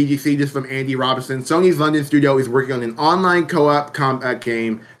comes from VGC, just from Andy Robinson. Sony's London studio is working on an online co-op combat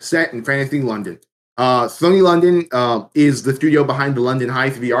game set in Fantasy London. Sony London is the studio behind the London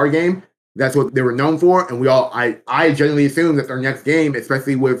Heist VR game. That's what they were known for, and I genuinely assumed that their next game,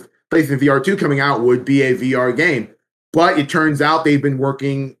 especially with PlayStation VR 2 coming out, would be a VR game. But it turns out they've been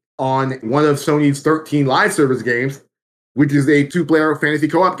working on one of Sony's 13 live service games, which is a 2-player fantasy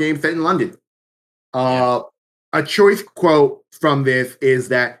co-op game set in London. A choice quote from this is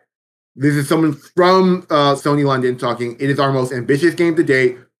that this is someone from Sony London talking. It is our most ambitious game to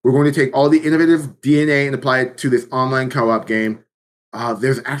date. We're going to take all the innovative DNA and apply it to this online co-op game.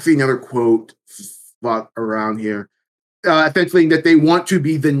 There's actually another quote around here. Essentially that they want to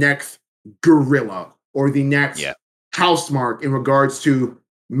be the next Guerrilla or the next Housemarque in regards to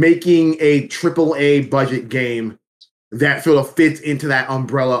making a AAA budget game that sort of fits into that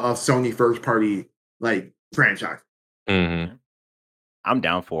umbrella of Sony first party franchise. Mm-hmm. I'm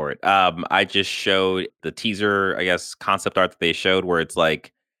down for it. I just showed the teaser, I guess, concept art that they showed where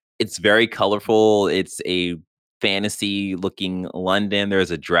it's very colorful. It's a fantasy looking London.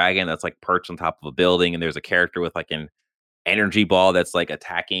 There's a dragon that's perched on top of a building, and there's a character with an energy ball that's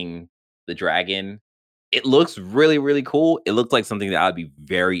attacking the dragon. It looks really, really cool. It looks like something that I'd be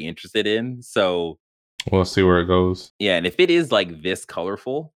very interested in. So we'll see where it goes. Yeah, and if it is this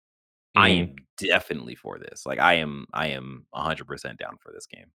colorful, I am definitely for this. I am 100% down for this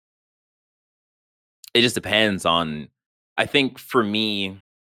game. It just depends on, I think for me,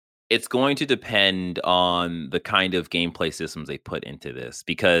 it's going to depend on the kind of gameplay systems they put into this,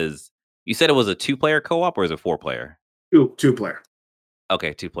 because you said it was a 2-player co-op or is it 4-player? 2-player.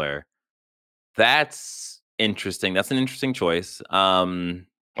 Okay, 2-player. That's interesting. That's an interesting choice. I wonder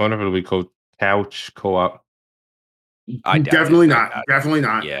if it'll be called couch co-op. Definitely not. Definitely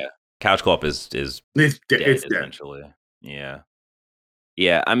not. Yeah. Couch co-op is it's dead, essentially. Yeah.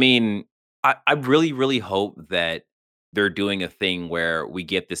 Yeah. I mean, I really, really hope that they're doing a thing where we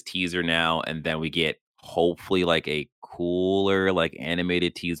get this teaser now and then we get hopefully a cooler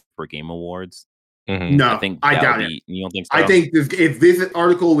animated teaser for Game Awards. Mm-hmm. No, I doubt it. You don't think so? I think if this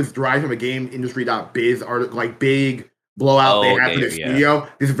article was derived from a GameIndustry.biz article, big blowout they have for the studio,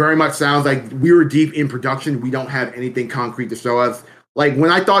 this very much sounds like we were deep in production. We don't have anything concrete to show us.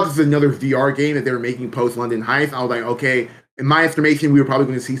 When I thought this was another VR game that they were making post London Heist, I was like, okay, in my estimation, we were probably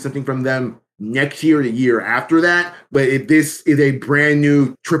going to see something from them next year or the year after that. But if this is a brand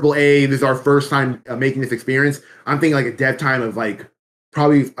new AAA, this is our first time making this experience, I'm thinking a dev time of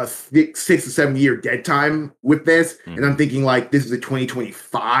probably a 6 to 7 year dead time with this. Mm-hmm. And I'm thinking this is a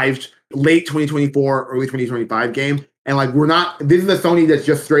 2025, late 2024, early 2025 game. And this is a Sony that's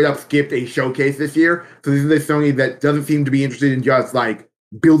just straight up skipped a showcase this year. So this is a Sony that doesn't seem to be interested in just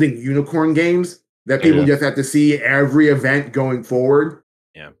building unicorn games that people just have to see every event going forward.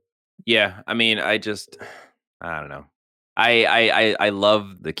 Yeah. Yeah. I mean, I don't know. I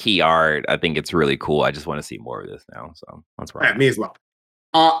love the key art. I think it's really cool. I just want to see more of this now. So that's right. Me as well.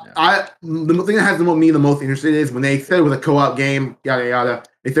 The thing that has me the most interested is when they said it was a co-op game, yada yada.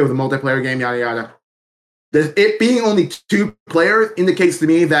 They said it was a multiplayer game, yada yada. It being only 2 players indicates to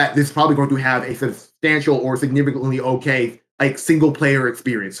me that this is probably going to have a substantial or significantly okay single player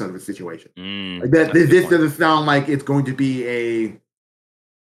experience sort of a situation. This doesn't sound like it's going to be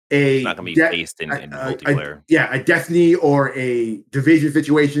it's not going to be based in multiplayer. A Destiny or a Division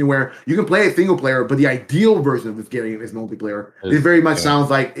situation where you can play a single player, but the ideal version of this game is multiplayer. It very much sounds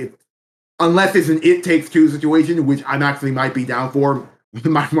like it, unless it's an It Takes Two situation, which I'm actually might be down for.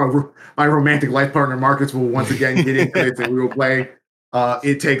 My romantic life partner Marcus will once again get into this and we will play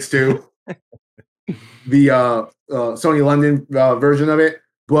It Takes Two, the Sony London version of it.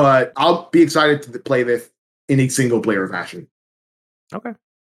 But I'll be excited to play this in a single player fashion. Okay.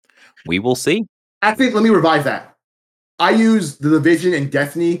 We will see. Actually, let me revise that. I use the Division and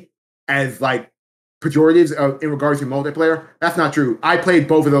Destiny as pejoratives in regards to multiplayer. That's not true. I played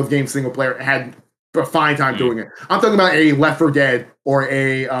both of those games single player and had a fine time doing it. I'm talking about a Left 4 Dead or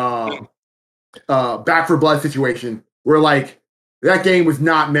a Back 4 Blood situation where that game was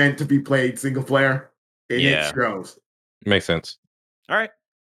not meant to be played single player. It shows. Makes sense. All right.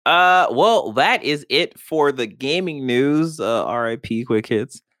 Well, that is it for the gaming news. RIP Quick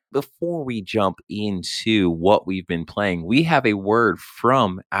Hits. Before we jump into what we've been playing, we have a word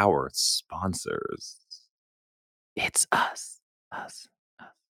from our sponsors. It's us.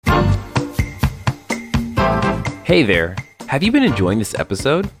 Hey there. Have you been enjoying this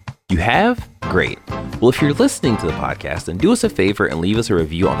episode? You have? Great. Well, if you're listening to the podcast, then do us a favor and leave us a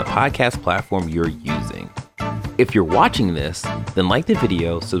review on the podcast platform you're using. If you're watching this, then like the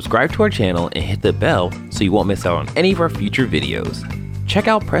video, subscribe to our channel, and hit the bell so you won't miss out on any of our future videos. Check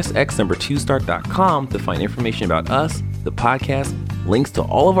out PressX2Start.com to find information about us, the podcast, links to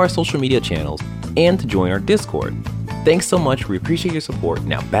all of our social media channels, and to join our Discord. Thanks so much. We appreciate your support.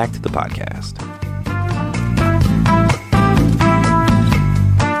 Now back to the podcast.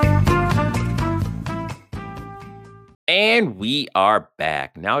 And we are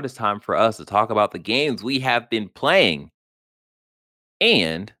back. Now it is time for us to talk about the games we have been playing.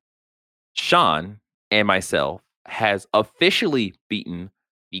 And Sean and myself has officially beaten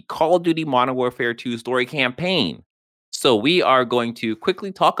the Call of Duty Modern Warfare 2 story campaign. So we are going to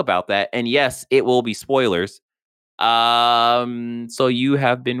quickly talk about that. And yes, it will be spoilers. So you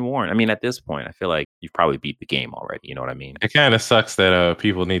have been warned. I mean, at this point, I feel like you've probably beat the game already. You know what I mean? It kind of sucks that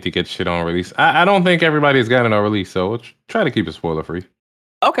people need to get shit on release. I don't think everybody's gotten it on release, so we'll try to keep it spoiler free.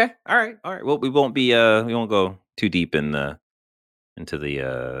 Okay. All right. Well, we won't go too deep into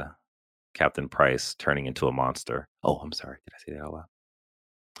the Captain Price turning into a monster. Oh, I'm sorry. Did I say that out loud?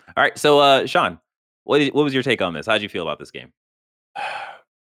 All right. So, Sean, what was your take on this? How'd you feel about this game?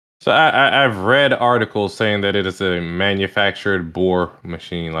 So I've read articles saying that it is a manufactured bore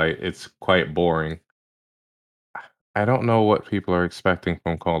machine. Like, it's quite boring. I don't know what people are expecting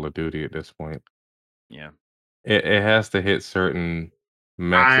from Call of Duty at this point. Yeah. It has to hit certain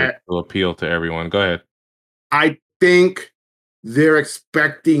metrics to appeal to everyone. Go ahead. I think they're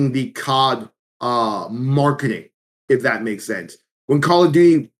expecting the COD marketing, if that makes sense. When Call of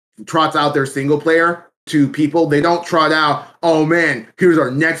Duty trots out their single player to people, they don't trot out, oh man, here's our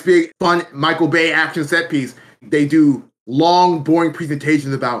next big fun Michael Bay action set piece. They do long, boring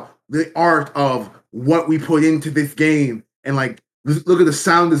presentations about the art of what we put into this game and like look at the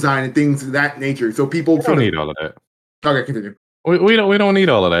sound design and things of that nature. So people don't need all of that. Okay, continue. We don't need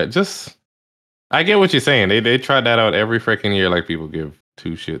all of that. Just I get what you're saying. They tried that out every freaking year, like people give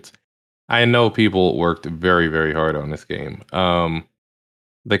two shits. I know people worked very, very hard on this game.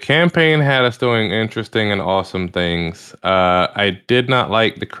 The campaign had us doing interesting and awesome things. I did not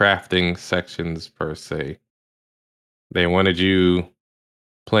like the crafting sections per se. They wanted you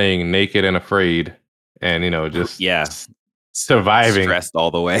playing naked and afraid and, just surviving. Stressed all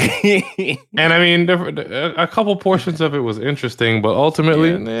the way. And I mean, a couple portions of it was interesting, but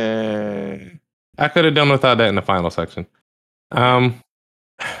ultimately, I could have done without that in the final section.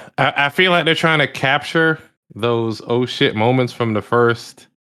 I feel like they're trying to capture those oh shit moments from the first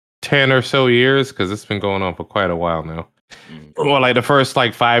 10 or so years, because it's been going on for quite a while now. Or like the first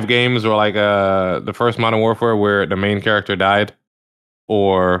 5 games, or like the first Modern Warfare where the main character died,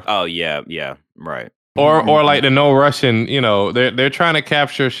 or right, or like the no Russian, they're trying to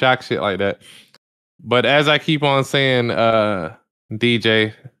capture shock shit like that. But as I keep on saying,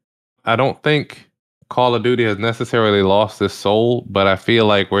 DJ, I don't think Call of Duty has necessarily lost its soul, but I feel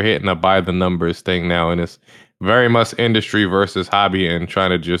like we're hitting a by the numbers thing now, and it's very much industry versus hobby and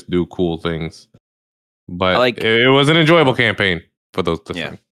trying to just do cool things. But it was an enjoyable campaign for those.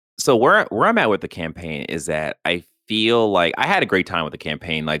 Yeah. So where I'm at with the campaign is that I feel like I had a great time with the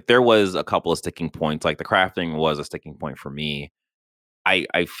campaign. Like, there was a couple of sticking points. Like, the crafting was a sticking point for me.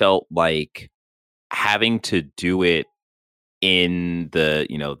 I felt like having to do it in the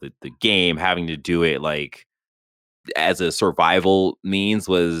game, having to do it like as a survival means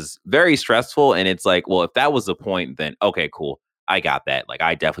was very stressful. And it's like, well, if that was the point, then okay, cool. I got that. Like,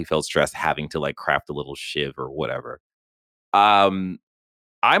 I definitely felt stressed having to like craft a little shiv or whatever. I'm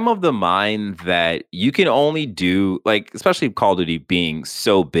of the mind that you can only do, like, especially Call of Duty being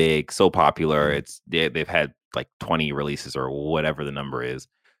so big, so popular. They've had like 20 releases or whatever the number is.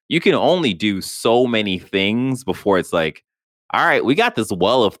 You can only do so many things before it's like, all right, we got this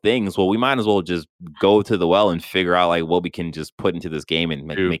well of things. Well, we might as well just go to the well and figure out like what we can just put into this game and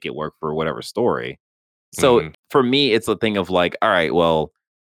make it work for whatever story. So for me, it's a thing of like, all right, well,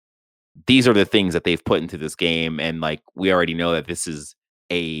 these are the things that they've put into this game. And like, we already know that this is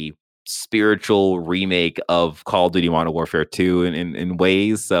a spiritual remake of Call of Duty Modern Warfare 2 in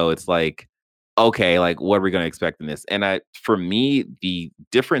ways. So it's like, okay, like, what are we going to expect in this? And for me, the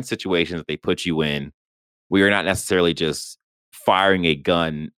different situations that they put you in, we are not necessarily just firing a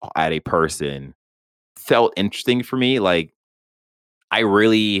gun at a person, felt interesting for me. Like, I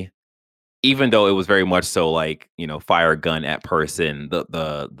really, even though it was very much so like, fire a gun at person,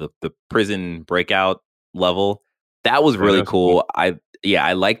 the prison breakout level, that was really cool.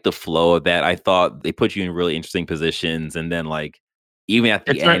 I like the flow of that. I thought they put you in really interesting positions, and then like even at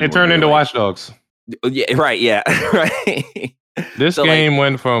the end, It turned into Watch Dogs. Yeah, right. Yeah, right. This So, game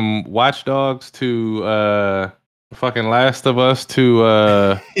went from Watch Dogs to fucking Last of Us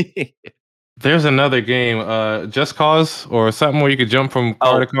to there's another game, Just Cause or something where you could jump from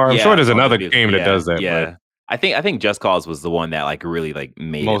car to car. I'm sure there's another game that does that. Yeah, but I think Just Cause was the one that like really like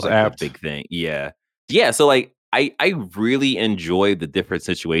made most it like apt. the big thing. Yeah, yeah. So like I really enjoyed the different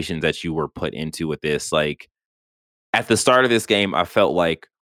situations that you were put into with this. Like at the start of this game, I felt like,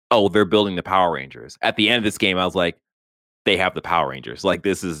 oh, they're building the Power Rangers. At the end of this game, I was like, they have the Power Rangers. Like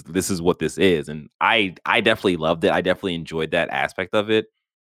this is what this is, and I definitely loved it. I definitely enjoyed that aspect of it.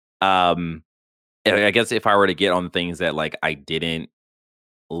 Um, and I guess if I were to get on things that like I didn't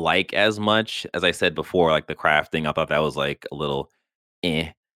like as much as I said before, like the crafting, I thought that was like a little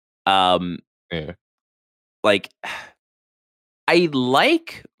eh. Um, Yeah. like I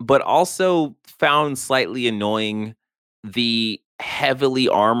like, but also found slightly annoying the heavily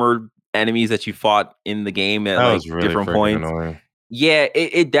armored enemies that you fought in the game at That like was really different freaking points. annoying. Yeah,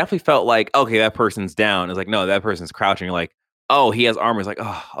 it definitely felt like, okay, that person's down. It's like, no, that person's crouching. You're like, oh, he has armor. It's like,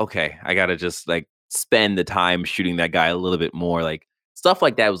 oh, okay, I gotta just like spend the time shooting that guy a little bit more. Like stuff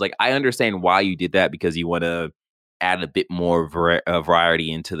like that was like, I understand why you did that because you want to add a bit more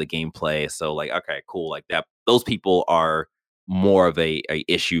variety into the gameplay. So like, okay, cool. Like that, those people are more of a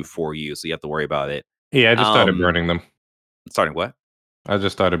issue for you, so you have to worry about it. Yeah, I just started burning them. Starting what? I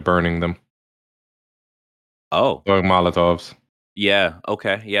just started burning them. Oh, Throwing Molotovs. yeah.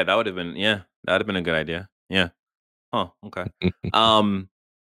 Okay. Yeah, that would have been. Yeah, that would have been a good idea. Yeah. Huh. Okay. Um.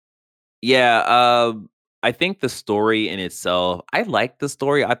 Yeah. I think the story in itself. I liked the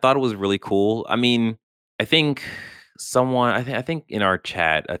story. I thought it was really cool. I mean, I think someone. I think in our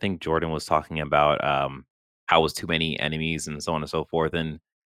chat. I think Jordan was talking about how it was too many enemies and so on and so forth. And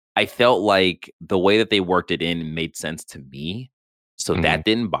I felt like the way that they worked it in made sense to me. So Mhm. that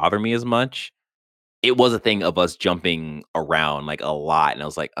didn't bother me as much. It was a thing of us jumping around like a lot. And I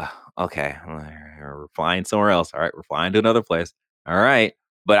was like, "Ugh, okay, we're flying somewhere else. All right, we're flying to another place. All right."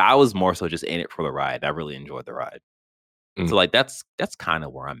 But I was more so just in it for the ride. I really enjoyed the ride. Mm. So like that's kind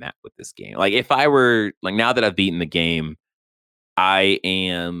of where I'm at with this game. Like if I were like now that I've beaten the game, I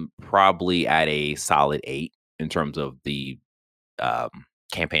am probably at a solid 8 in terms of the um,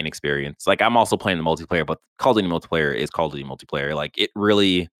 campaign experience. Like I'm also playing the multiplayer, but Call of Duty multiplayer is Call of Duty multiplayer. Like it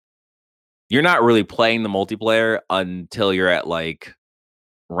really, you're not really playing the multiplayer until you're at like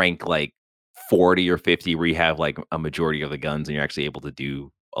rank like 40 or 50, where you have like a majority of the guns and you're actually able to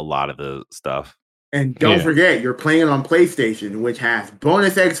do a lot of the stuff. And don't Yeah. forget, you're playing on PlayStation, which has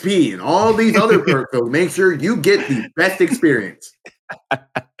bonus XP and all these other perks. So make sure you get the best experience.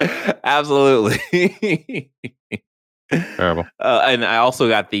 Absolutely. Terrible. And I also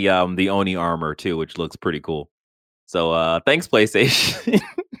got the Oni armor too, which looks pretty cool. So thanks, PlayStation.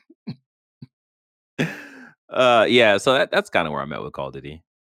 Yeah, so that's kind of where I'm at with Call of Duty.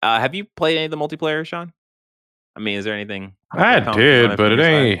 Have you played any of the multiplayer, Sean? I mean, is there anything? I that comes did, from but it your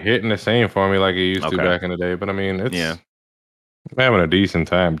side? ain't hitting the same for me like it used to Okay. back in the day. But I mean, it's Yeah. I'm having a decent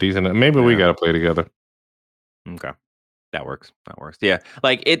time. Maybe we Yeah. got to play together. Okay, that works. That works. Yeah,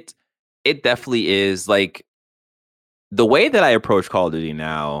 like it definitely is like the way that I approach Call of Duty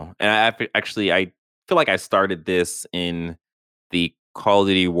now, and I feel like I started this in the Call of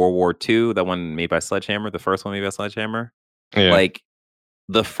Duty World War II, that one made by Sledgehammer, the first one made by Sledgehammer. Yeah. Like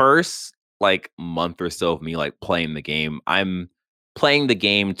the first like month or so of me like playing the game, I'm playing the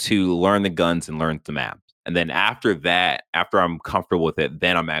game to learn the guns and learn the map. And then after that, after I'm comfortable with it,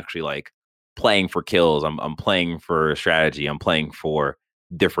 then I'm actually like playing for kills. I'm playing for strategy. I'm playing for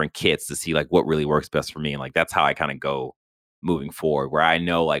different kits to see like what really works best for me. And like that's how I kind of go moving forward, where I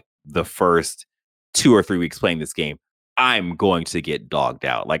know like the first 2 or 3 weeks playing this game, I'm going to get dogged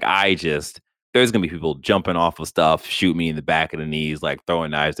out. Like there's gonna be people jumping off of stuff, shoot me in the back of the knees, like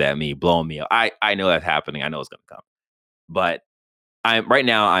throwing knives at me, blowing me up. I know that's happening. I know it's gonna come. But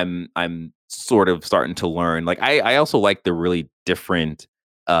I'm sort of starting to learn. Like I also like the really different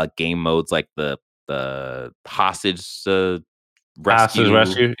game modes, like the hostage rescue. Hostage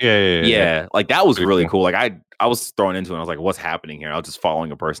rescue. Yeah. Yeah, like that was Pretty really cool. cool. Like I was thrown into it. And I was like, what's happening here? I was just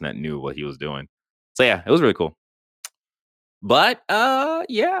following a person that knew what he was doing. So yeah, it was really cool. But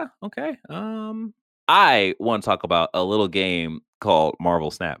yeah, okay. I want to talk about a little game called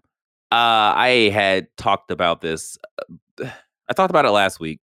Marvel Snap. I had talked about this. I talked about it last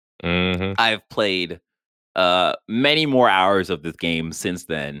week. Mm-hmm. I've played many more hours of this game since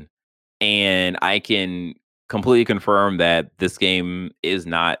then, and I can completely confirm that this game is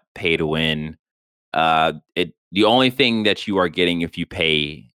not pay to win. The only thing that you are getting if you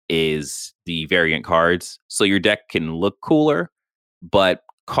pay is the variant cards, so your deck can look cooler. but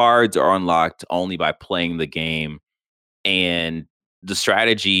cards are unlocked only by playing the game, and the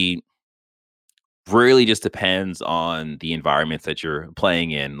strategy really just depends on the environments that you're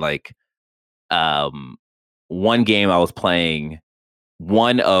playing in. Like, one game I was playing,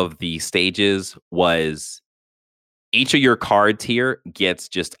 one of the stages was each of your cards here gets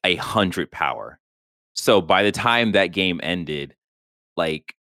just 100 power. So by the time that game ended,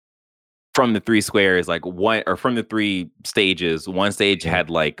 like from the three squares, like one or from the three stages, one stage had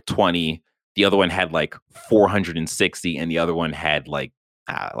like 20, the other one had like 460, and the other one had like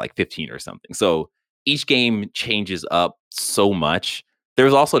 15 or something. So each game changes up so much. There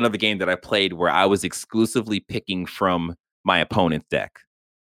was also another game that I played where I was exclusively picking from my opponent's deck.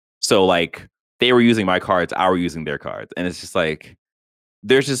 So like they were using my cards, I were using their cards. And it's just like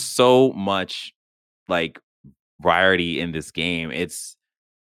there's just so much like variety in this game.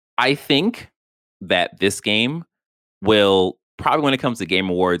 I think that this game will probably, when it comes to Game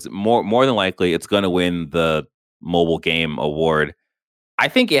Awards, more than likely it's going to win the mobile game award. I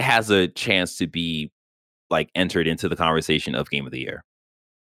think it has a chance to be like entered into the conversation of Game of the Year.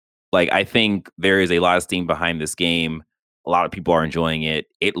 Like, I think there is a lot of steam behind this game. A lot of people are enjoying it.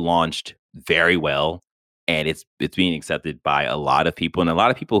 It launched very well, and it's being accepted by a lot of people, and a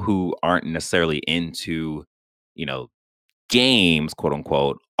lot of people who aren't necessarily into, you know, games, quote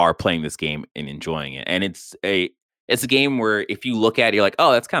unquote, are playing this game and enjoying it. And it's a game where if you look at it, you're like,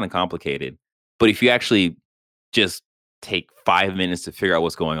 oh, that's kind of complicated. But if you actually just take 5 minutes to figure out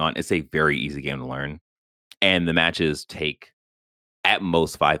what's going on, it's a very easy game to learn. And the matches take at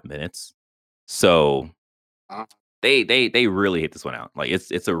most 5 minutes. So Uh, they really hit this one out. Like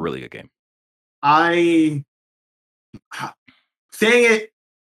it's a really good game. I saying it,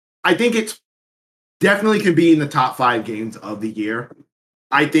 I think it's definitely can be in the top 5 games of the year.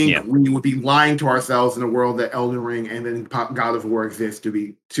 I think Yeah. we would be lying to ourselves in a world that Elden Ring and then God of War exists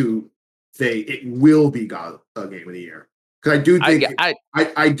to say it will be Game of the Year. Because I do think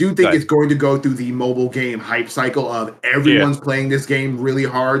I do think Go it's going to go through the mobile game hype cycle of everyone's playing this game really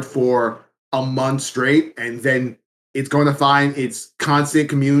hard for a month straight, and then it's going to find its constant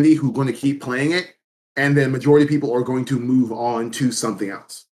community who's going to keep playing it, and then majority of people are going to move on to something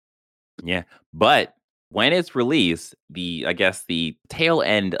else. Yeah. But when it's released, I guess the tail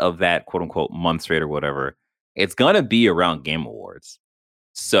end of that quote unquote month straight or whatever, it's gonna be around Game Awards.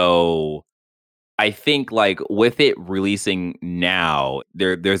 So I think like with it releasing now,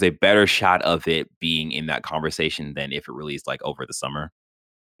 there's a better shot of it being in that conversation than if it released like over the summer.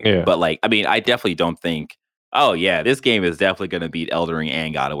 Yeah. But like, I mean, I definitely don't think, oh yeah, this game is definitely gonna beat Elden Ring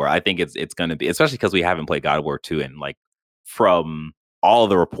and God of War. I think it's gonna be, especially because we haven't played God of War 2, and like from all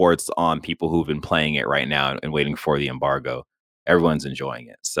of the reports on people who've been playing it right now and waiting for the embargo, everyone's enjoying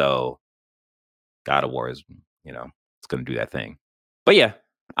it. So God of War is, it's gonna do that thing. But yeah,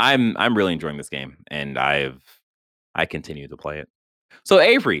 I'm really enjoying this game, and I continue to play it. So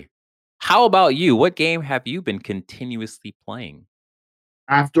Avery, how about you? What game have you been continuously playing?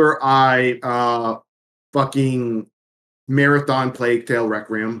 After I fucking marathon Plague Tale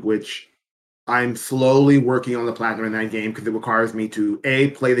Requiem, which I'm slowly working on the platinum in that game because it requires me to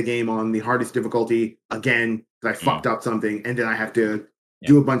play the game on the hardest difficulty again because I fucked up something, and then I have to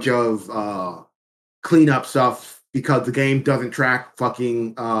do a bunch of cleanup stuff because the game doesn't track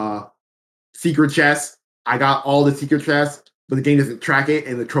fucking secret chests. I got all the secret chests, but the game doesn't track it,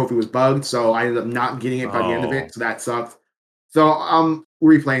 and the trophy was bugged, so I ended up not getting it by the end of it. So that sucks. So I'm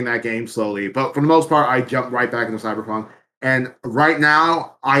replaying that game slowly, but for the most part, I jumped right back into Cyberpunk. And right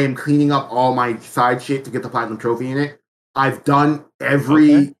now, I am cleaning up all my side shit to get the platinum trophy in it. I've done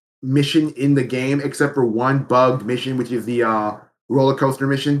every mission in the game except for one bugged mission, which is the roller coaster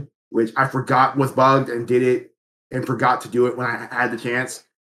mission, which I forgot was bugged and did it and forgot to do it when I had the chance.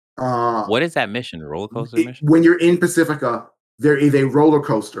 What is that mission? Roller coaster mission? When you're in Pacifica, there is a roller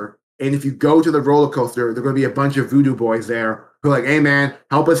coaster. And if you go to the roller coaster, there are going to be a bunch of voodoo boys there who are like, hey, man,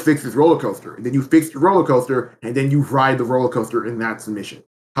 help us fix this roller coaster. And then you fix the roller coaster, and then you ride the roller coaster, and that's the mission.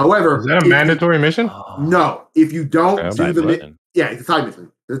 However, is that a mandatory mission? No. If you don't do the mission. Yeah, it's a side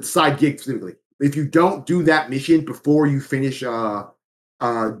mission. It's a side gig specifically. If you don't do that mission before you finish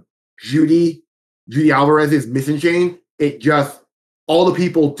Judy Alvarez's mission chain, it just, all the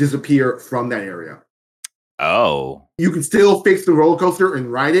people disappear from that area. Oh. You can still fix the roller coaster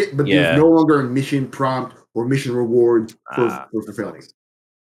and ride it, but there's no longer a mission prompt or mission reward for fulfilling.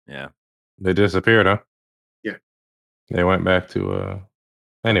 Yeah. They disappeared, huh? Yeah. They went back to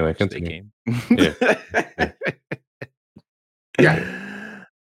anyway, continue. Yeah.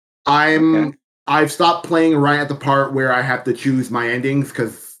 I've stopped playing right at the part where I have to choose my endings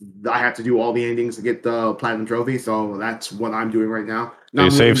because I have to do all the endings to get the platinum trophy. So that's what I'm doing right now.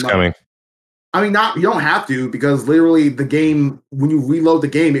 Your save's coming. I mean, you don't have to, because literally the game, when you reload the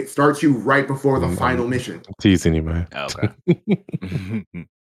game, it starts you right before the final mission. Teasing you, man. Okay.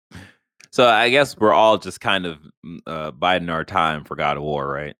 So I guess we're all just kind of biding our time for God of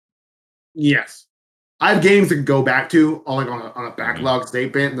War, right? Yes. I have games to go back to, on a backlog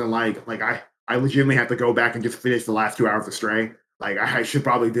statement, and then I legitimately have to go back and just finish the last 2 hours of Stray. Like, I should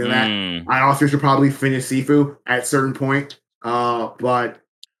probably do that. I also should probably finish Sifu at a certain point. But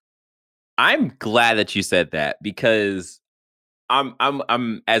I'm glad that you said that, because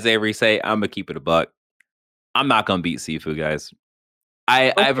I'm as Avery say, I'm gonna keep it a buck. I'm not gonna beat Sifu, guys.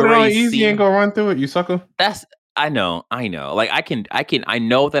 I've already easy seen. and go run through it, you sucker. I know. Like I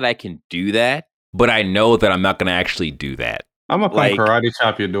know that I can do that, but I know that I'm not gonna actually do that. I'm gonna come karate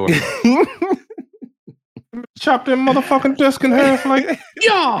chop your door. Chop that motherfucking desk in half, like,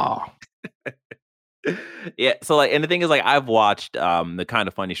 yeah. Yeah. So and the thing is, I've watched the Kind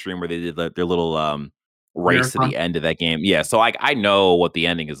of Funny stream where they did their little race to the end of that game. Yeah. So I know what the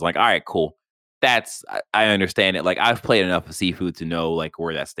ending is like. All right, cool. I understand it. Like, I've played enough of Seafood to know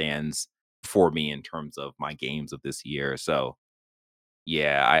where that stands for me in terms of my games of this year. So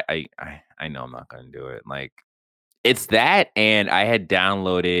yeah, I know I'm not gonna do it. Like, it's that, and I had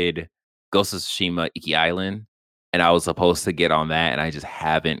downloaded Ghost of Tsushima Iki Island, and I was supposed to get on that, and I just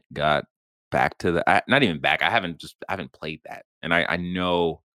haven't got back to the. Not even back. I haven't played that, and I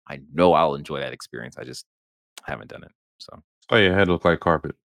know I'll enjoy that experience. I just haven't done it. So. Oh, your head look like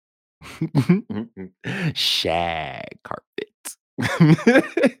carpet. Shag carpet.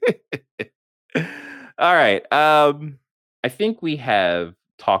 All right. I think we have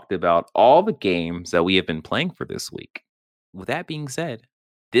talked about all the games that we have been playing for this week. With that being said,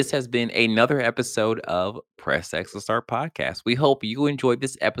 this has been another episode of Press X to Start podcast. We hope you enjoyed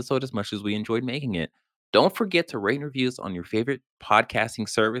this episode as much as we enjoyed making it. Don't forget to rate and reviews on your favorite podcasting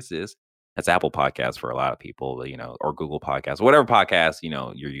services. That's Apple Podcasts for a lot of people, or Google Podcasts, whatever podcast,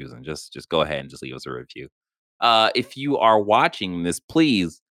 you're using. Just go ahead and just leave us a review. If you are watching this,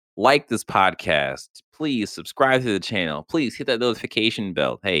 please like this podcast. Please subscribe to the channel. Please hit that notification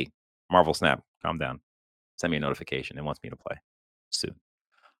bell. Hey, Marvel Snap, calm down. Send me a notification. It wants me to play soon.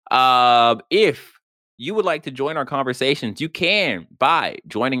 If you would like to join our conversations, you can by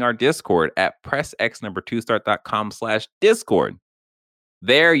joining our Discord at pressx2start.com/Discord.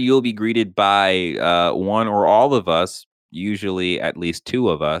 There, you'll be greeted by one or all of us, usually at least two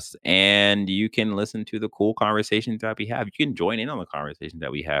of us, and you can listen to the cool conversations that we have. You can join in on the conversations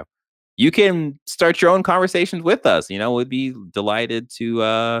that we have. You can start your own conversations with us. We'd be delighted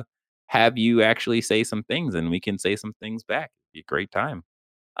to have you actually say some things, and we can say some things back. It'd be a great time.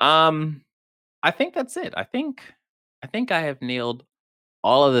 I think that's it. I think I have nailed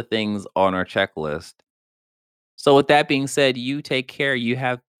all of the things on our checklist. So with that being said, you take care. You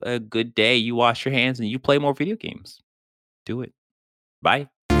have a good day. You wash your hands and you play more video games. Do it. Bye.